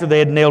right after they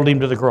had nailed him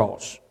to the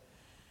cross.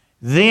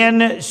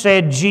 Then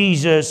said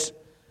Jesus,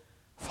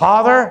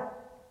 Father,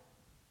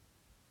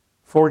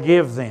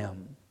 forgive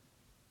them,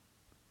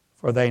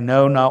 for they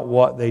know not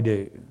what they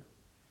do.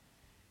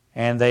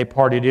 And they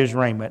parted his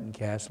raiment and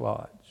cast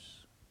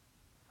lots.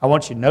 I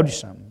want you to notice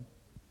something.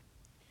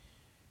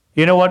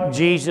 You know what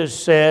Jesus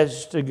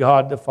says to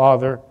God the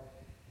Father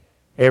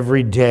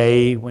every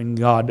day when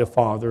God the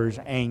Father is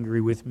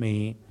angry with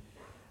me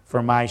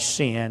for my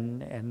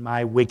sin and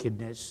my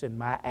wickedness and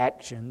my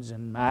actions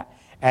and my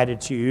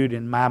attitude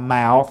and my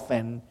mouth,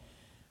 and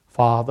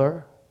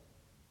Father,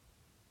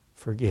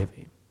 forgive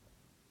him.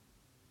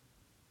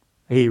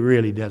 He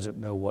really doesn't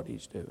know what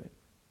he's doing.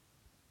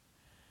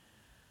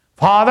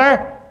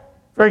 Father,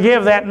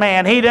 forgive that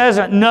man. He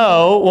doesn't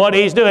know what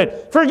he's doing.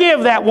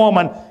 Forgive that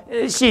woman.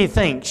 She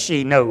thinks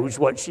she knows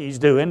what she's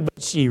doing,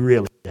 but she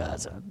really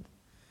doesn't.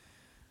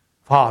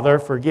 Father,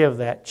 forgive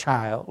that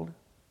child.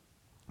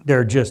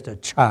 They're just a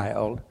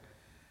child,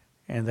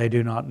 and they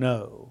do not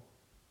know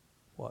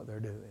what they're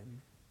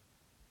doing.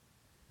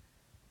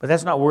 But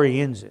that's not where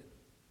he ends it.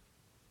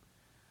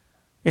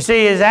 You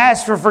see, he's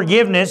asked for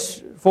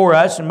forgiveness for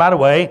us, and by the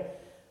way,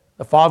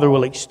 the Father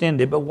will extend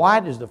it. But why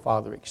does the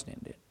Father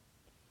extend it?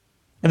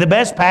 And the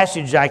best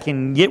passage I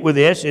can get with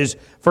this is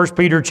 1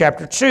 Peter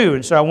chapter 2.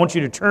 And so I want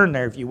you to turn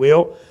there, if you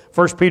will.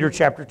 1 Peter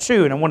chapter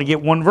 2, and I want to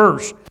get one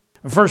verse.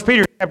 1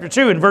 Peter chapter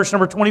 2 and verse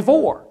number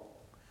 24.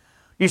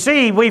 You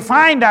see, we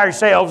find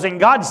ourselves in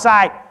God's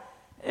sight,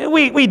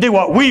 we do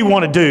what we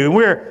want to do.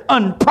 We're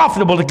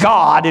unprofitable to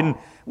God, and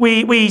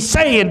we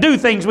say and do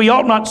things we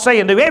ought not say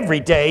and do every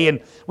day,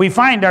 and we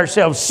find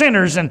ourselves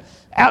sinners and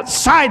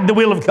outside the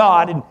will of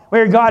God, and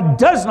where God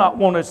does not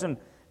want us. And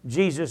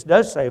Jesus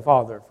does say,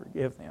 Father,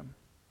 forgive them.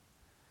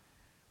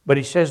 But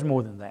he says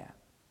more than that.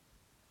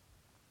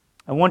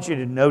 I want you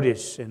to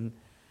notice in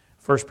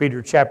 1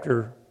 Peter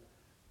chapter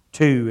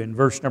 2 and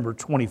verse number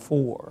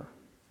 24,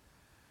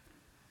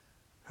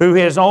 who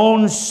his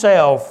own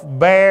self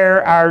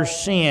bare our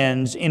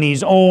sins in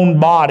his own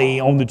body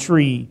on the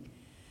tree,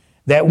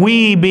 that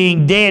we,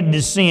 being dead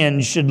to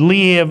sin, should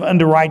live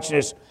unto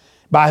righteousness,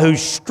 by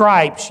whose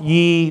stripes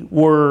ye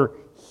were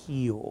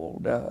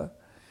healed.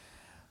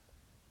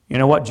 You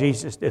know what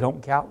Jesus did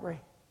on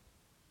Calvary?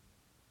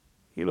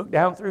 He looked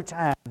down through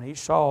time and He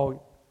saw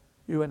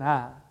you and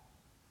I.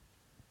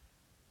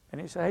 And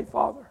He said, hey,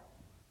 Father,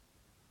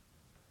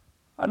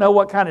 I know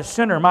what kind of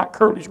sinner Mike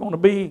Curley's going to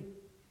be.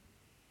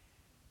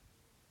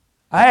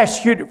 I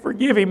ask you to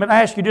forgive him, and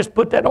I ask you to just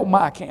put that on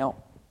my account.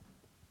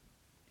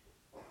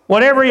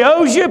 Whatever he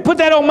owes you, put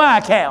that on my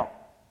account.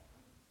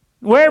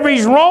 Wherever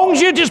he's wronged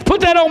you, just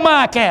put that on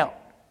my account.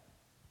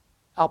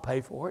 I'll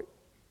pay for it.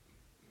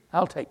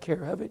 I'll take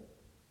care of it.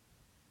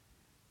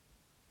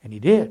 And He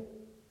did.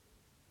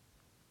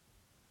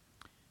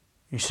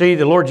 You see,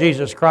 the Lord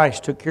Jesus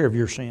Christ took care of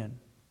your sin.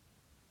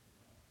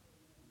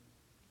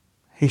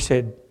 He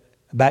said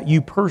about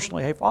you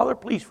personally, hey, Father,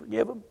 please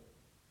forgive them.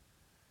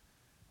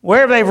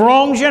 Wherever they've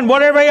wronged you and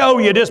whatever they owe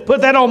you, just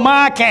put that on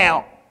my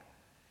account.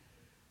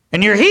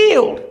 And you're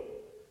healed.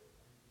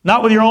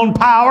 Not with your own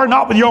power,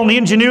 not with your own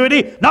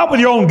ingenuity, not with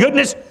your own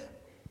goodness,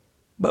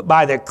 but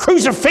by the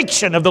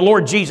crucifixion of the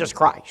Lord Jesus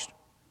Christ.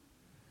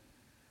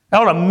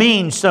 That ought to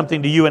mean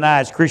something to you and I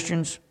as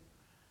Christians.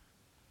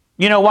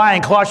 You know why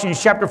in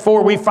Colossians chapter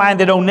 4 we find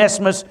that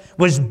Onesimus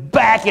was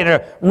back in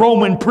a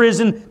Roman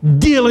prison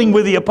dealing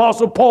with the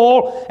Apostle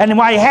Paul, and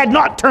why he had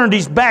not turned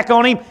his back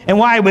on him, and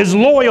why he was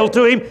loyal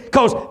to him,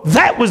 because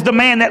that was the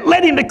man that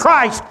led him to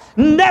Christ,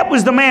 and that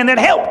was the man that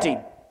helped him.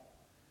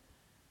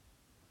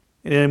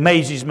 It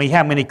amazes me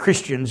how many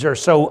Christians are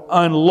so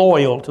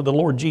unloyal to the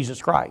Lord Jesus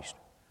Christ.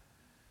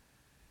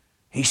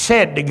 He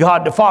said to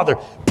God the Father,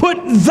 put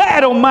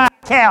that on my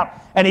account.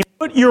 And He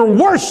put your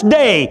worst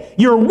day,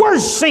 your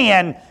worst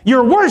sin,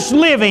 your worst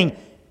living,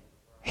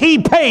 He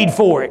paid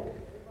for it.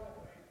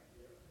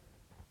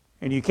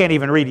 And you can't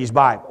even read His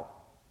Bible.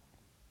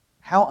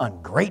 How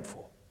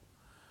ungrateful.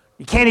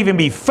 You can't even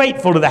be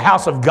faithful to the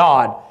house of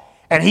God.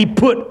 And He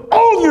put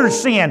all your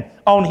sin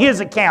on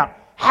His account.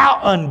 How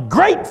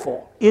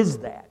ungrateful is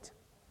that?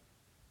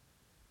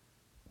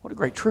 What a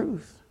great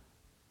truth.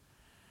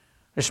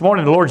 This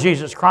morning the Lord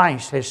Jesus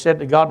Christ has said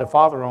to God the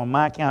Father, on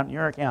my account and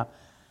your account,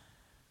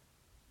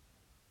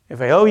 if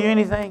they owe you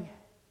anything,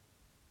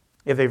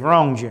 if they've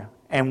wronged you,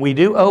 and we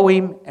do owe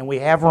Him and we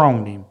have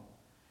wronged Him,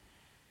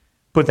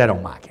 put that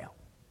on my account.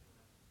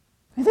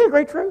 Isn't that a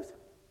great truth?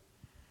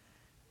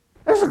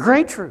 That's a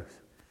great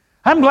truth.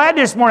 I'm glad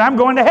this morning I'm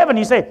going to heaven.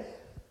 You say,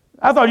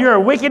 I thought you were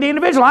a wicked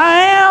individual. I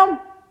am.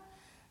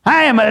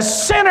 I am a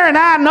sinner and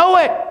I know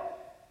it.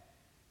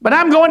 But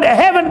I'm going to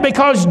heaven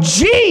because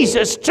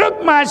Jesus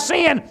took my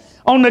sin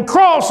on the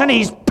cross and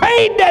He's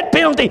paid that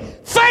penalty.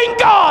 Thank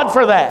God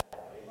for that.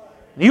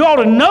 You ought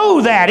to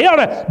know that. It ought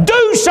to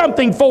do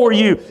something for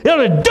you. It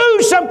ought to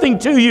do something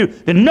to you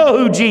to know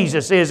who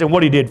Jesus is and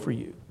what He did for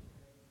you.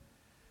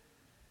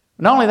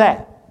 Not only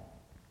that,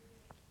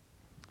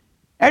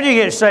 after you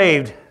get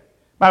saved,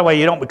 by the way,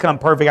 you don't become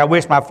perfect. I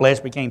wish my flesh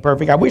became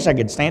perfect. I wish I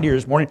could stand here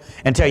this morning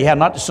and tell you how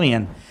not to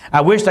sin.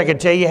 I wish I could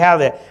tell you how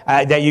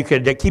that you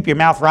could keep your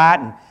mouth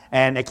right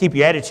and keep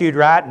your attitude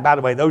right. And by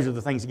the way, those are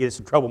the things that get us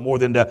in trouble more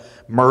than the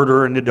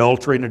murder and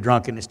adultery and the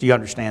drunkenness. Do you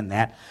understand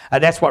that?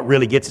 That's what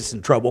really gets us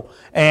in trouble.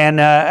 And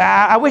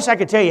I wish I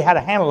could tell you how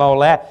to handle all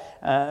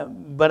that,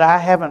 but I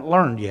haven't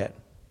learned yet.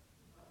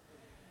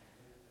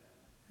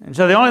 And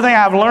so the only thing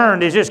I've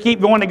learned is just keep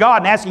going to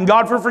God and asking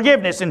God for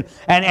forgiveness and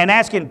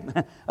asking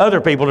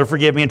other people to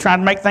forgive me and trying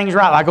to make things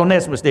right like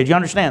Onesimus did. You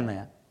understand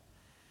that?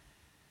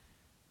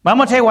 But I'm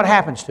going to tell you what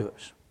happens to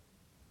us.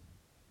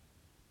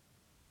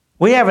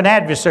 We have an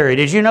adversary.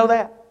 Did you know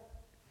that?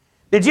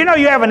 Did you know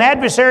you have an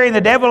adversary in the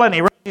devil and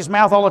he runs his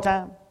mouth all the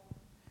time?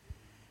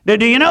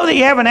 Do you know that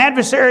you have an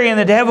adversary in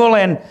the devil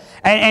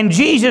and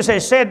Jesus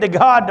has said to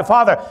God the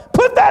Father,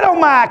 put that on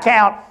my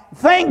account.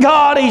 Thank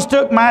God He's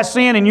took my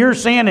sin and your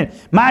sin and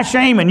my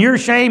shame and your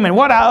shame and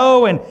what I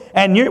owe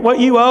and what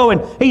you owe,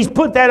 and He's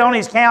put that on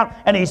His account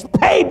and He's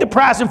paid the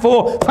price in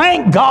full.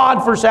 Thank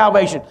God for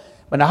salvation.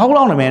 But now hold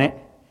on a minute.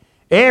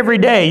 Every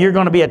day you're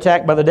going to be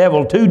attacked by the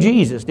devil to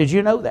Jesus. Did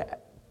you know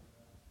that?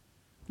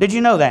 Did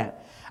you know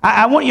that?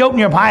 I want you to open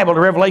your Bible to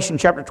Revelation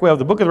chapter 12,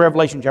 the book of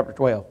Revelation chapter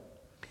 12.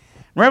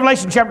 In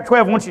Revelation chapter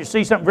 12, I want you to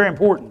see something very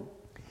important.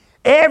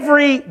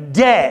 Every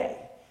day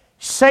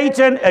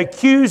Satan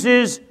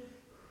accuses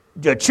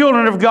the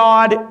children of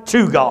God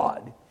to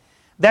God.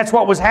 That's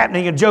what was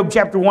happening in Job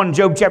chapter 1 and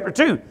Job chapter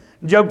 2.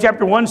 In Job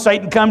chapter 1,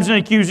 Satan comes and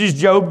accuses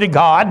Job to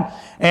God,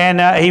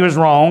 and he was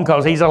wrong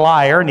because he's a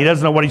liar and he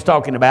doesn't know what he's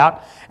talking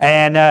about,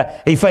 and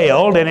he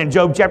failed. And in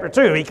Job chapter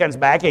 2, he comes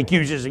back and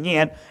accuses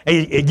again.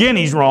 Again,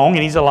 he's wrong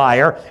and he's a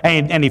liar,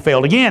 and he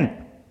failed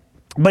again.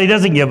 But he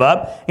doesn't give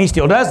up. He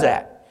still does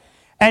that.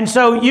 And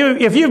so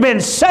if you've been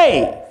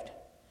saved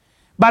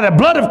by the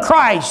blood of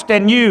Christ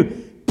and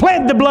you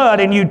pled the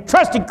blood and you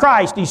trusted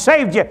Christ, He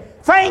saved you,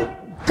 thank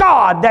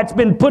God that's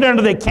been put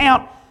under the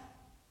account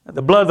of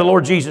the blood of the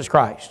Lord Jesus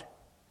Christ.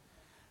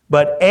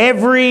 But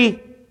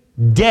every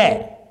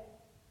day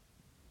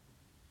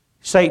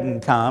Satan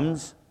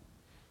comes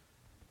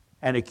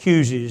and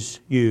accuses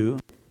you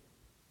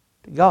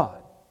to God.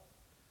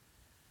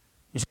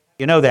 You say,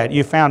 You know that.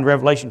 You found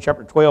Revelation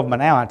chapter 12 by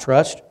now, I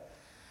trust.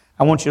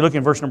 I want you to look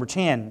in verse number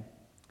 10.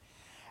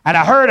 And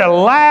I heard a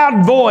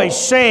loud voice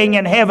saying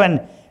in heaven,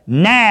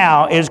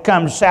 now is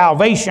come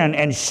salvation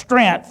and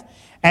strength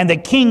and the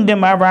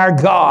kingdom of our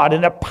God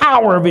and the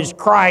power of His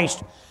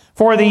Christ.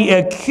 For the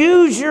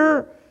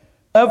accuser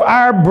of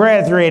our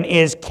brethren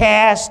is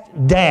cast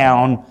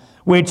down,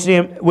 which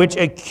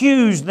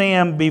accuse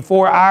them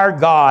before our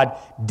God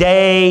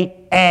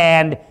day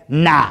and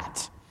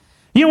night.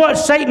 You know what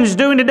Satan's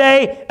doing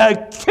today?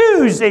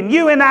 Accusing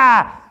you and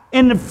I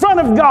in the front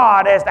of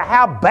God as to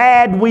how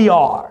bad we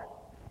are.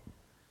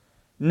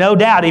 No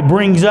doubt He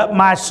brings up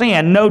my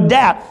sin. No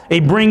doubt He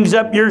brings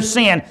up your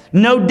sin.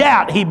 No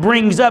doubt He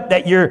brings up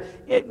that you're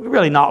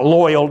really not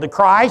loyal to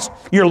Christ.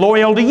 You're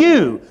loyal to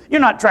you.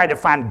 You're not trying to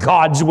find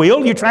God's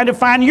will. You're trying to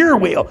find your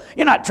will.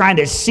 You're not trying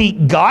to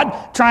seek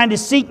God, trying to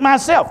seek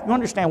myself. You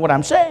understand what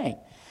I'm saying?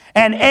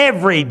 And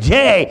every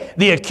day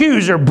the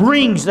accuser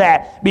brings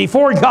that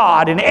before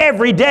God. And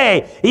every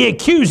day he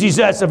accuses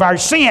us of our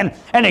sin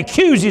and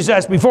accuses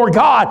us before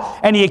God.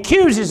 And he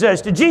accuses us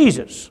to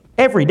Jesus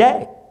every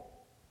day.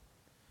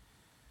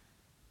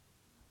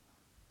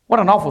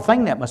 What an awful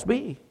thing that must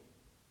be.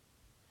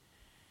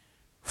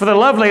 For the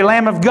lovely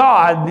Lamb of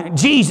God,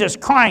 Jesus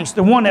Christ,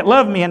 the one that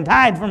loved me and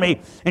died for me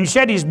and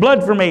shed His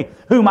blood for me,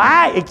 whom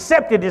I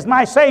accepted as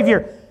my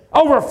Savior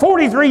over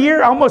 43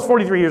 years, almost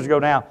 43 years ago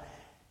now,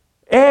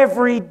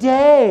 every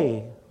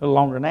day, a little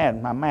longer than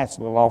that, my math's a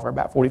little off, for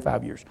about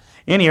 45 years.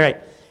 At any rate,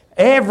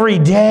 every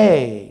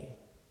day,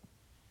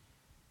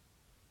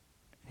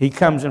 He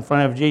comes in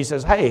front of Jesus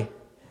and says, hey,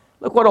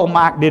 look what old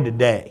Mike did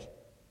today.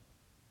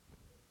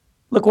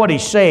 Look what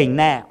he's saying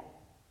now.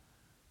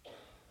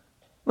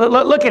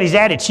 Look at his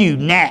attitude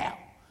now.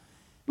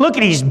 Look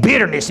at his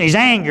bitterness, his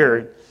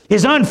anger,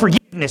 his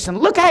unforgiveness, and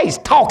look how he's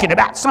talking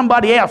about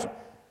somebody else.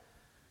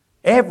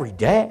 Every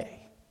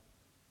day.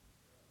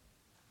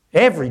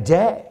 Every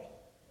day.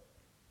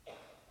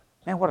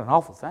 Man, what an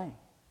awful thing.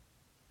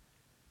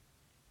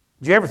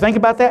 Did you ever think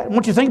about that? I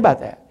want you to think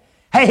about that.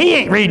 Hey, he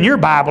ain't reading your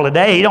Bible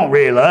today. He don't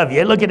really love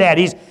you. Look at that.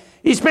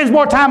 He spends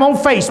more time on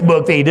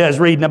Facebook than he does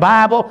reading the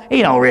Bible.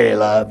 He don't really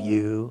love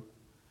you.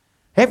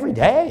 Every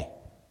day.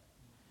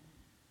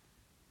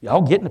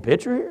 Y'all getting the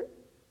picture here?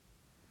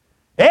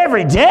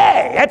 Every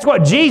day. That's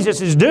what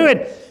Jesus is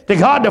doing to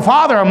God the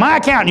Father on my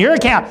account and your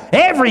account.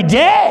 Every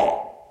day.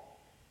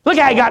 Look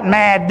how he got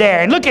mad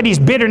there. And look at his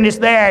bitterness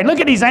there. And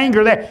look at his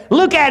anger there.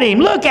 Look at him.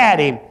 Look at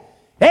him.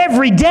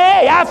 Every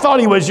day. I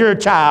thought he was your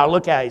child.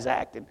 Look how he's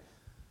acting.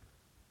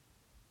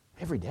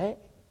 Every day.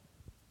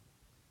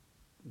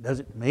 Does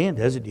it to me and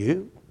does it to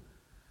you?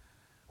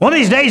 One of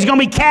these days he's going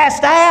to be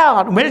cast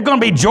out. And there's going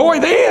to be joy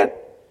then.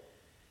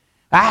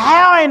 Now,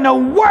 how in the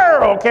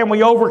world can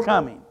we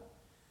overcome him?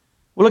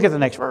 Well, look at the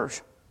next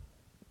verse.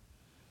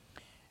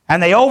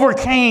 And they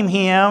overcame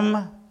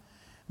him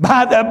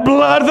by the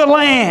blood of the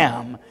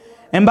Lamb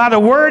and by the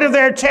word of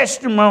their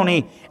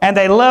testimony, and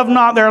they loved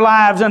not their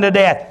lives unto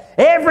death.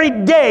 Every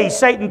day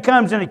Satan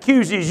comes and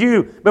accuses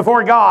you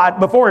before God,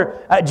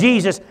 before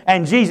Jesus,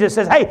 and Jesus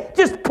says, hey,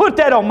 just put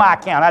that on my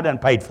account. I done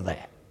paid for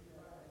that.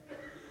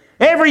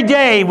 Every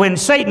day when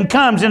Satan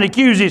comes and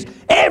accuses,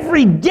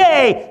 every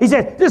day he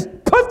says,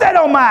 just put that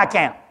on my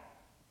account.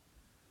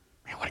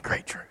 Man, what a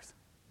great truth.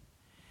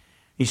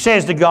 He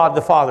says to God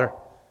the Father,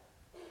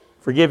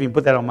 forgive him,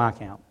 put that on my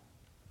account.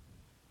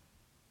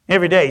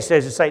 Every day he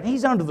says to Satan,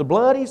 he's under the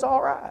blood, he's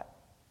all right.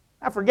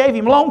 I forgave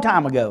him a long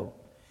time ago.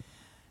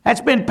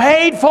 That's been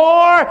paid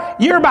for.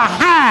 You're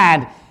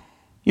behind.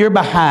 You're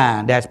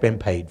behind. That's been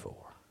paid for.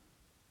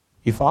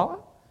 You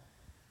follow?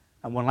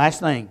 And one last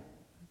thing,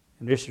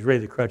 and this is really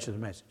the crutch of the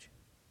message.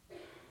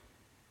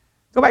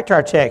 Go back to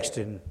our text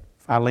in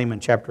Philemon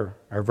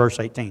verse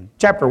 18.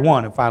 Chapter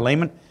 1 of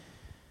Philemon.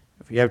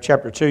 If you have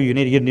chapter 2, you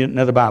need to get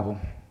another Bible.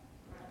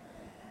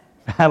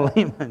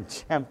 Philemon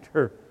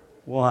chapter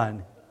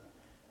 1,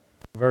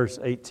 verse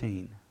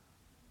 18.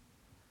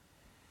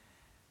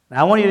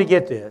 Now I want you to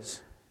get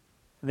this.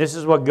 This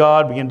is what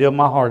God began to do in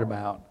my heart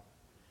about.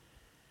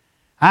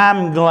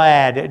 I'm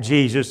glad that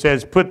Jesus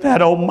says, put that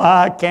on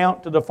my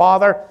account to the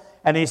Father.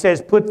 And He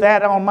says, put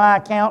that on my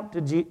account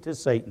to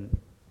Satan.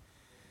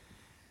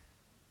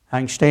 I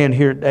can stand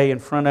here today in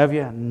front of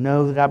you and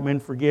know that I've been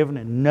forgiven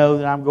and know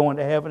that I'm going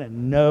to heaven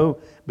and know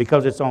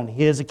because it's on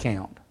His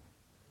account.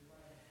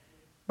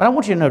 But I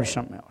want you to notice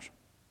something else.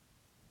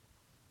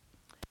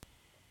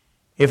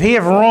 If he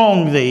have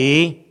wronged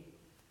thee,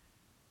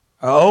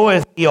 or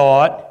oweth thee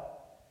aught,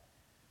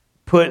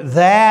 put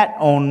that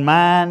on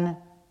mine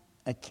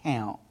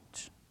account.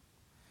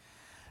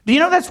 Do you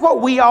know that's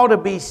what we ought to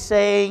be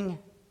saying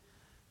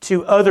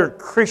to other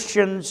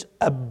Christians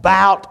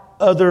about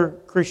other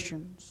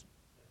Christians?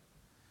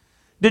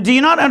 Do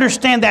you not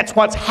understand that's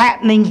what's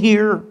happening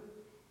here?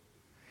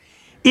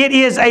 It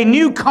is a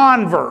new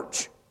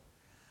convert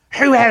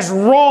who has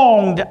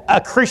wronged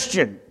a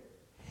Christian.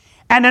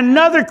 And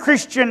another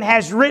Christian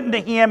has written to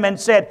him and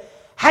said,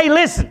 hey,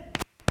 listen,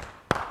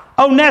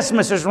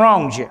 Onesimus has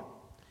wronged you.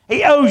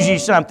 He owes you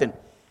something.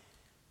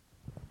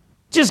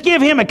 Just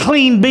give him a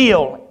clean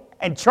bill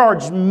and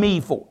charge me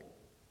for it.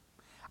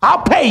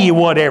 I'll pay you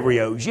whatever he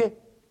owes you,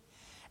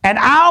 and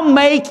I'll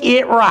make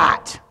it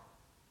right.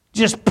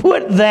 Just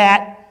put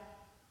that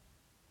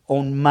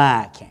on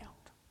my account.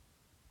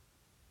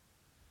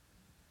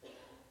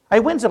 Hey,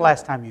 when's the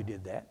last time you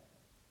did that?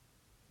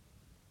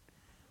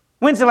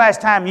 When's the last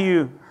time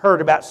you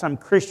heard about some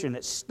Christian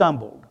that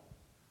stumbled,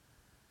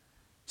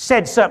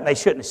 said something they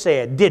shouldn't have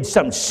said, did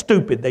something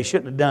stupid they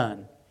shouldn't have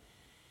done?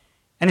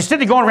 And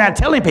instead of going around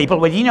telling people,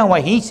 well, you know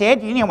what he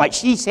said, you know what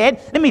she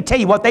said, let me tell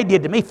you what they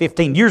did to me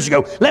 15 years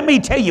ago. Let me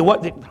tell you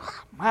what,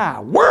 my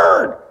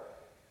word.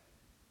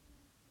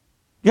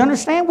 You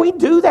understand? We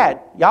do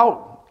that.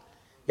 Y'all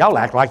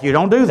act like you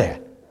don't do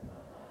that.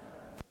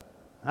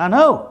 I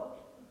know.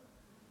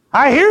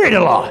 I hear it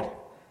a lot.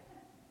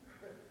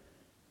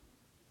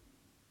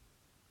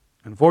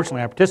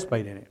 Unfortunately, I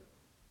participate in it.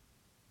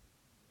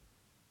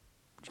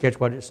 Did you catch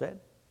what I just said?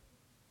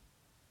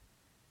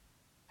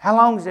 How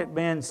long has it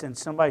been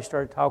since somebody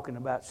started talking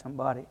about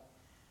somebody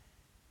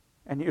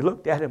and you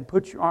looked at him,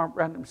 put your arm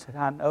around him and said,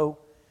 I know,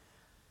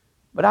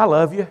 but I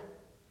love you.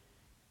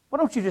 Why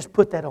don't you just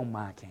put that on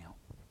my account?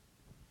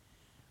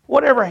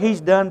 Whatever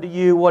he's done to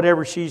you,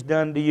 whatever she's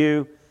done to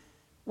you,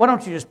 why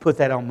don't you just put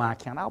that on my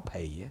account? I'll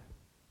pay you.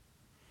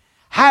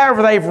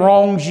 However they've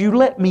wronged you,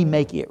 let me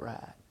make it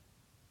right.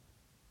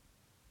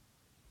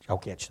 Did y'all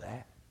catch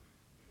that?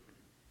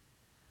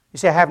 You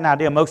see, I have an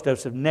idea most of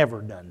us have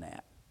never done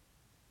that.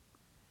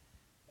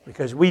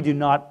 Because we do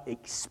not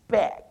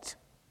expect.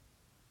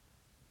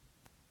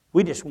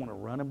 We just want to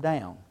run them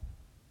down.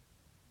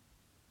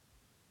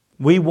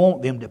 We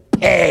want them to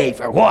pay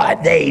for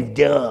what they've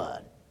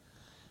done.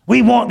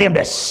 We want them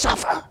to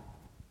suffer.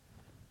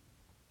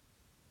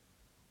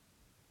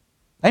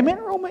 Amen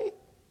or on me?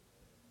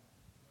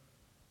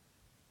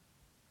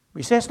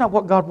 You say, that's not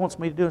what God wants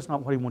me to do. It's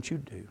not what He wants you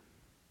to do.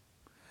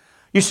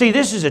 You see,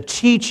 this is a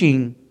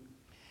teaching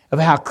of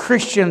how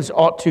Christians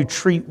ought to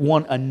treat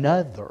one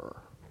another.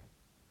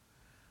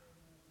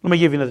 Let me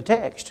give you another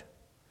text.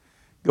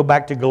 Go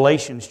back to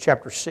Galatians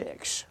chapter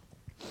 6.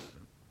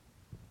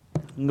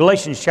 In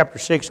Galatians chapter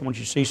 6, I want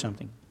you to see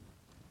something.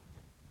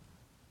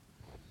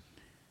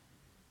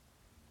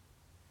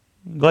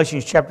 In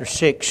Galatians chapter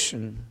 6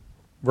 and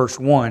verse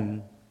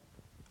 1,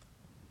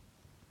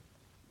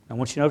 I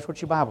want you to notice what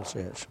your Bible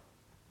says.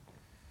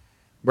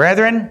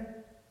 Brethren,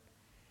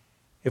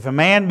 if a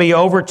man be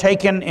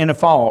overtaken in a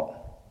fault,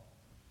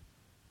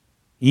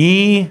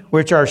 ye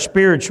which are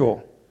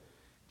spiritual,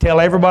 tell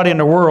everybody in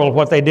the world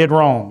what they did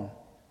wrong,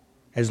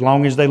 as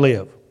long as they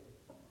live.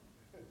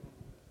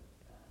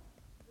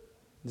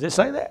 Does it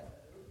say that?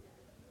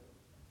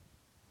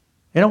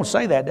 It don't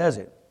say that, does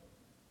it?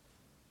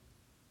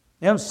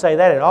 It doesn't say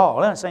that at all.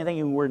 It doesn't say anything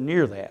anywhere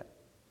near that.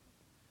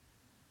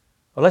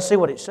 Well, let's see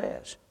what it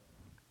says.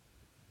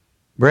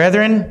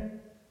 Brethren,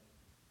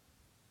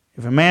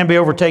 if a man be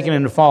overtaken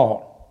in the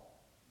fault,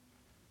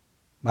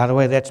 by the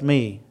way, that's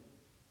me.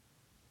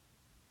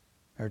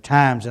 There are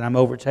times that I'm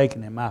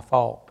overtaken in my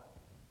fault.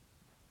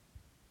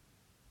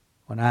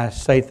 When I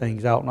say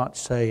things I ought not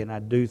say and I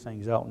do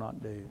things I ought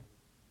not do.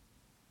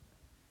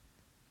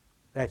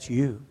 That's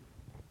you.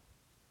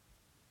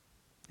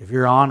 If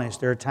you're honest,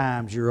 there are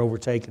times you're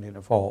overtaken in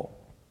a fault.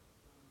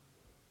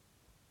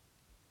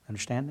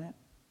 Understand that?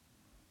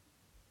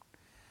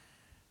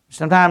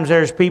 Sometimes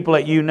there's people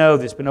that you know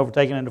that's been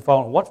overtaken in a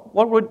fault.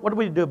 What do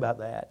we do about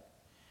that?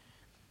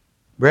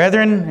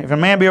 Brethren, if a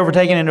man be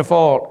overtaken in a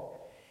fault,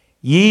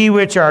 ye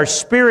which are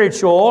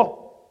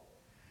spiritual,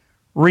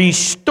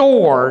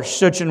 restore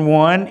such an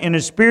one in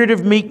a spirit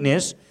of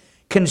meekness,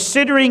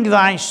 considering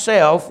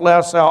thyself,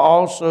 lest thou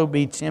also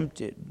be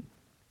tempted.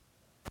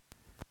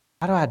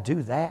 How do I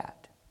do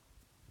that?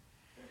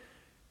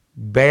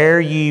 Bear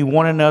ye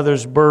one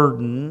another's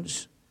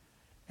burdens,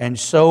 and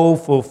so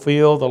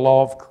fulfill the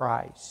law of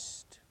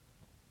Christ.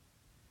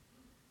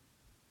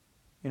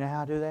 You know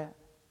how I do that?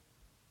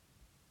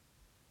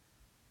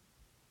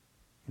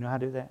 You know how I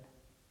do that?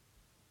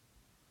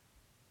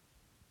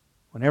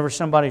 Whenever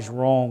somebody's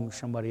wronged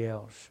somebody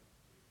else.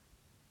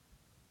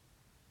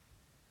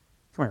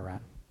 Come here,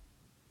 Ryan.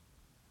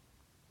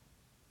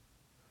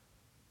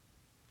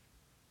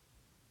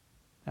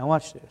 Now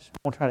watch this. I'm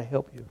going to try to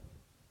help you.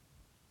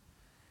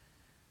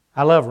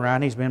 I love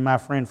Ryan. He's been my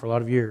friend for a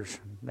lot of years.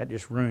 That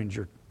just ruins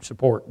your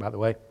support, by the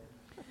way.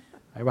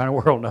 Everybody in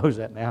the world knows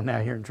that now. Now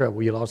you're in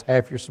trouble. You lost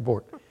half your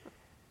support.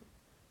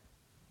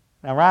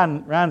 Now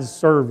Ryan's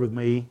served with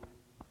me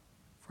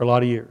for a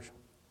lot of years.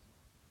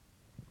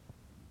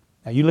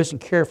 Now you listen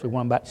carefully to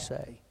what I'm about to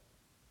say.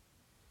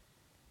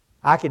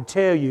 I could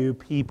tell you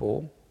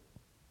people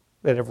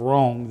that have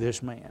wronged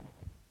this man.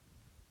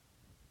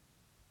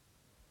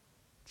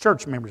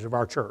 Church members of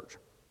our church.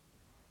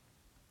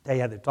 Tell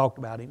you how they've talked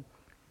about him,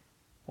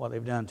 what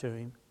they've done to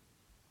him.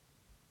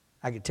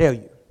 I could tell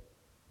you.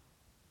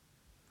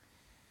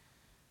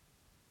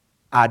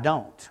 I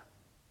don't.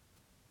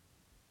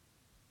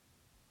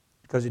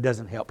 Because it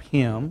doesn't help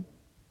him,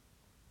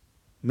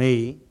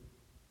 me,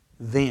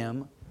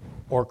 them,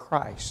 or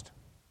Christ.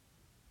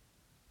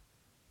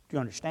 Do you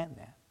understand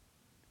that?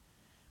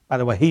 By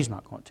the way, he's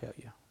not going to tell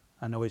you.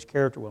 I know his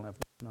character well enough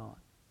he's not.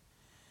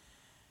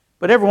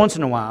 But every once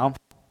in a while,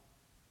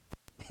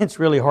 it's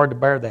really hard to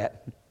bear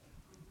that.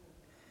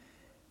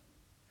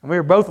 And we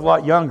were both a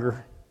lot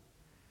younger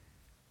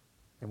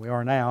than we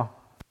are now.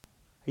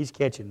 He's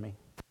catching me.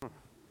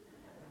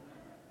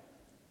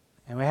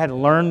 And we had to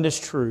learn this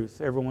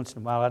truth. Every once in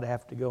a while, I'd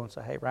have to go and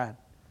say, hey, Ryan,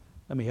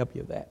 let me help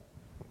you with that.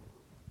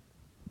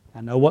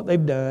 I know what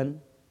they've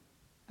done.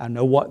 I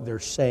know what they're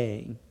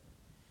saying.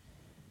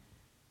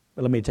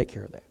 But let me take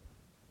care of that.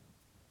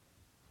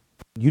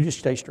 You just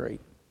stay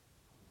straight.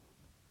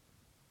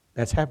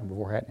 That's happened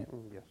before, hasn't it?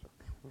 Yes, sir.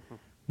 Mm-hmm.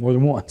 More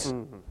than once.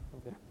 Mm-hmm.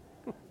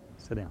 Okay.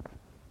 Sit down.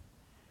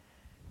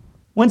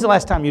 When's the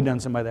last time you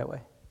done somebody that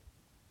way?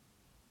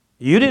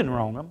 You didn't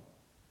wrong them.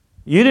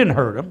 You didn't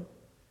hurt them.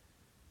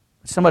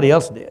 Somebody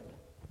else did.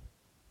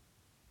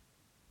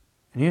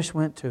 And you just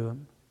went to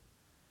them.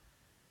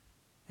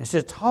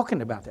 Instead of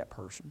talking about that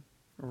person,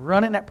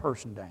 running that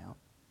person down,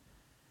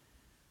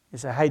 you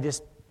say, hey,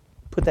 just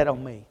put that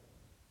on me.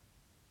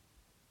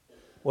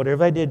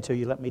 Whatever they did to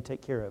you, let me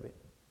take care of it.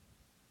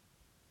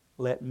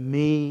 Let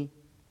me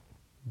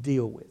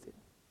deal with it.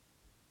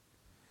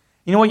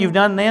 You know what you've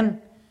done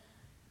then?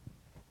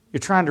 You're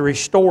trying to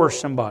restore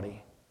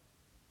somebody.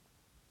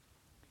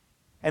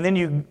 And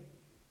then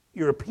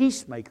you're a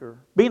peacemaker.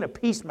 Being a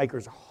peacemaker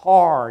is a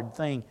hard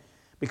thing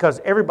because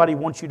everybody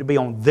wants you to be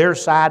on their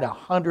side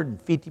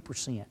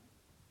 150%.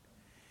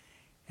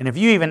 And if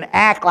you even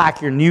act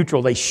like you're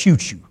neutral, they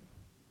shoot you.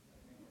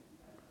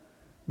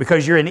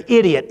 Because you're an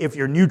idiot if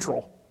you're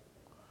neutral.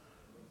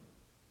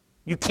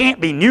 You can't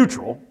be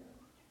neutral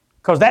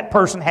because that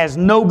person has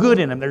no good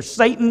in them. They're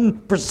Satan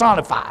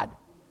personified.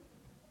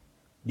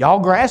 Y'all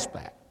grasp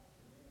that.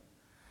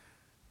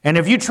 And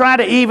if you try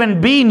to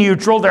even be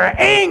neutral, they're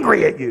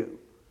angry at you.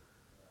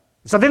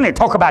 So then they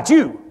talk about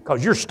you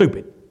because you're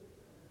stupid.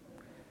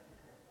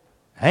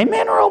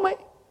 Amen or oh me?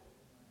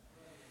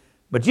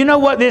 But you know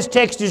what this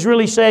text is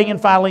really saying in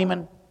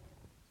Philemon?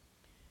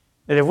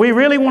 That if we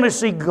really want to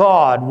see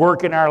God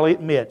work in our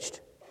midst,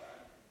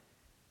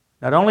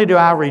 not only do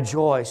I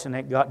rejoice in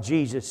that God,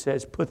 Jesus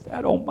says, put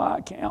that on my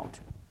account.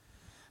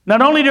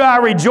 Not only do I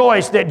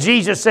rejoice that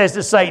Jesus says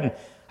to Satan,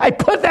 hey,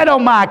 put that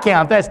on my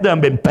account. That's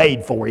done been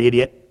paid for,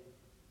 idiot.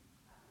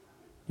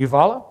 You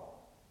follow?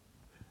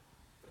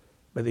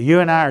 But that you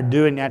and I are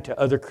doing that to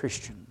other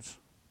Christians.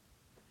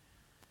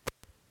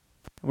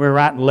 We're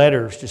writing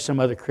letters to some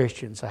other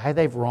Christians. Say, hey,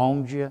 they've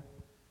wronged you.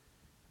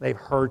 They've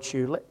hurt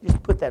you.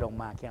 Just put that on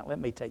my account. Let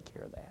me take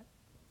care of that.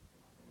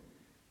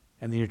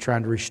 And then you're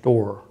trying to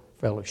restore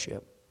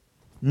fellowship.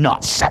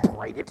 Not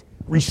separate it.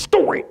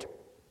 Restore it.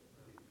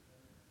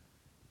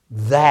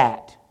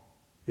 That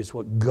is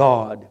what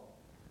God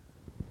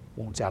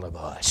wants out of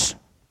us.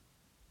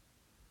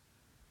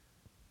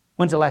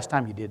 When's the last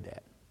time you did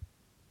that?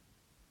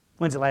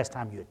 When's the last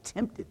time you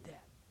attempted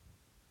that?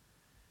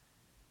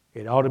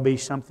 It ought to be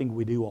something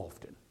we do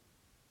often.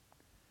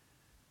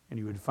 And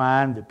you would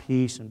find the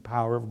peace and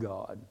power of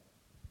God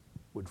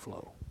would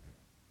flow.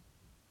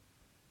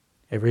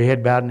 Every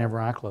head bowed and every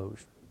eye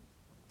closed.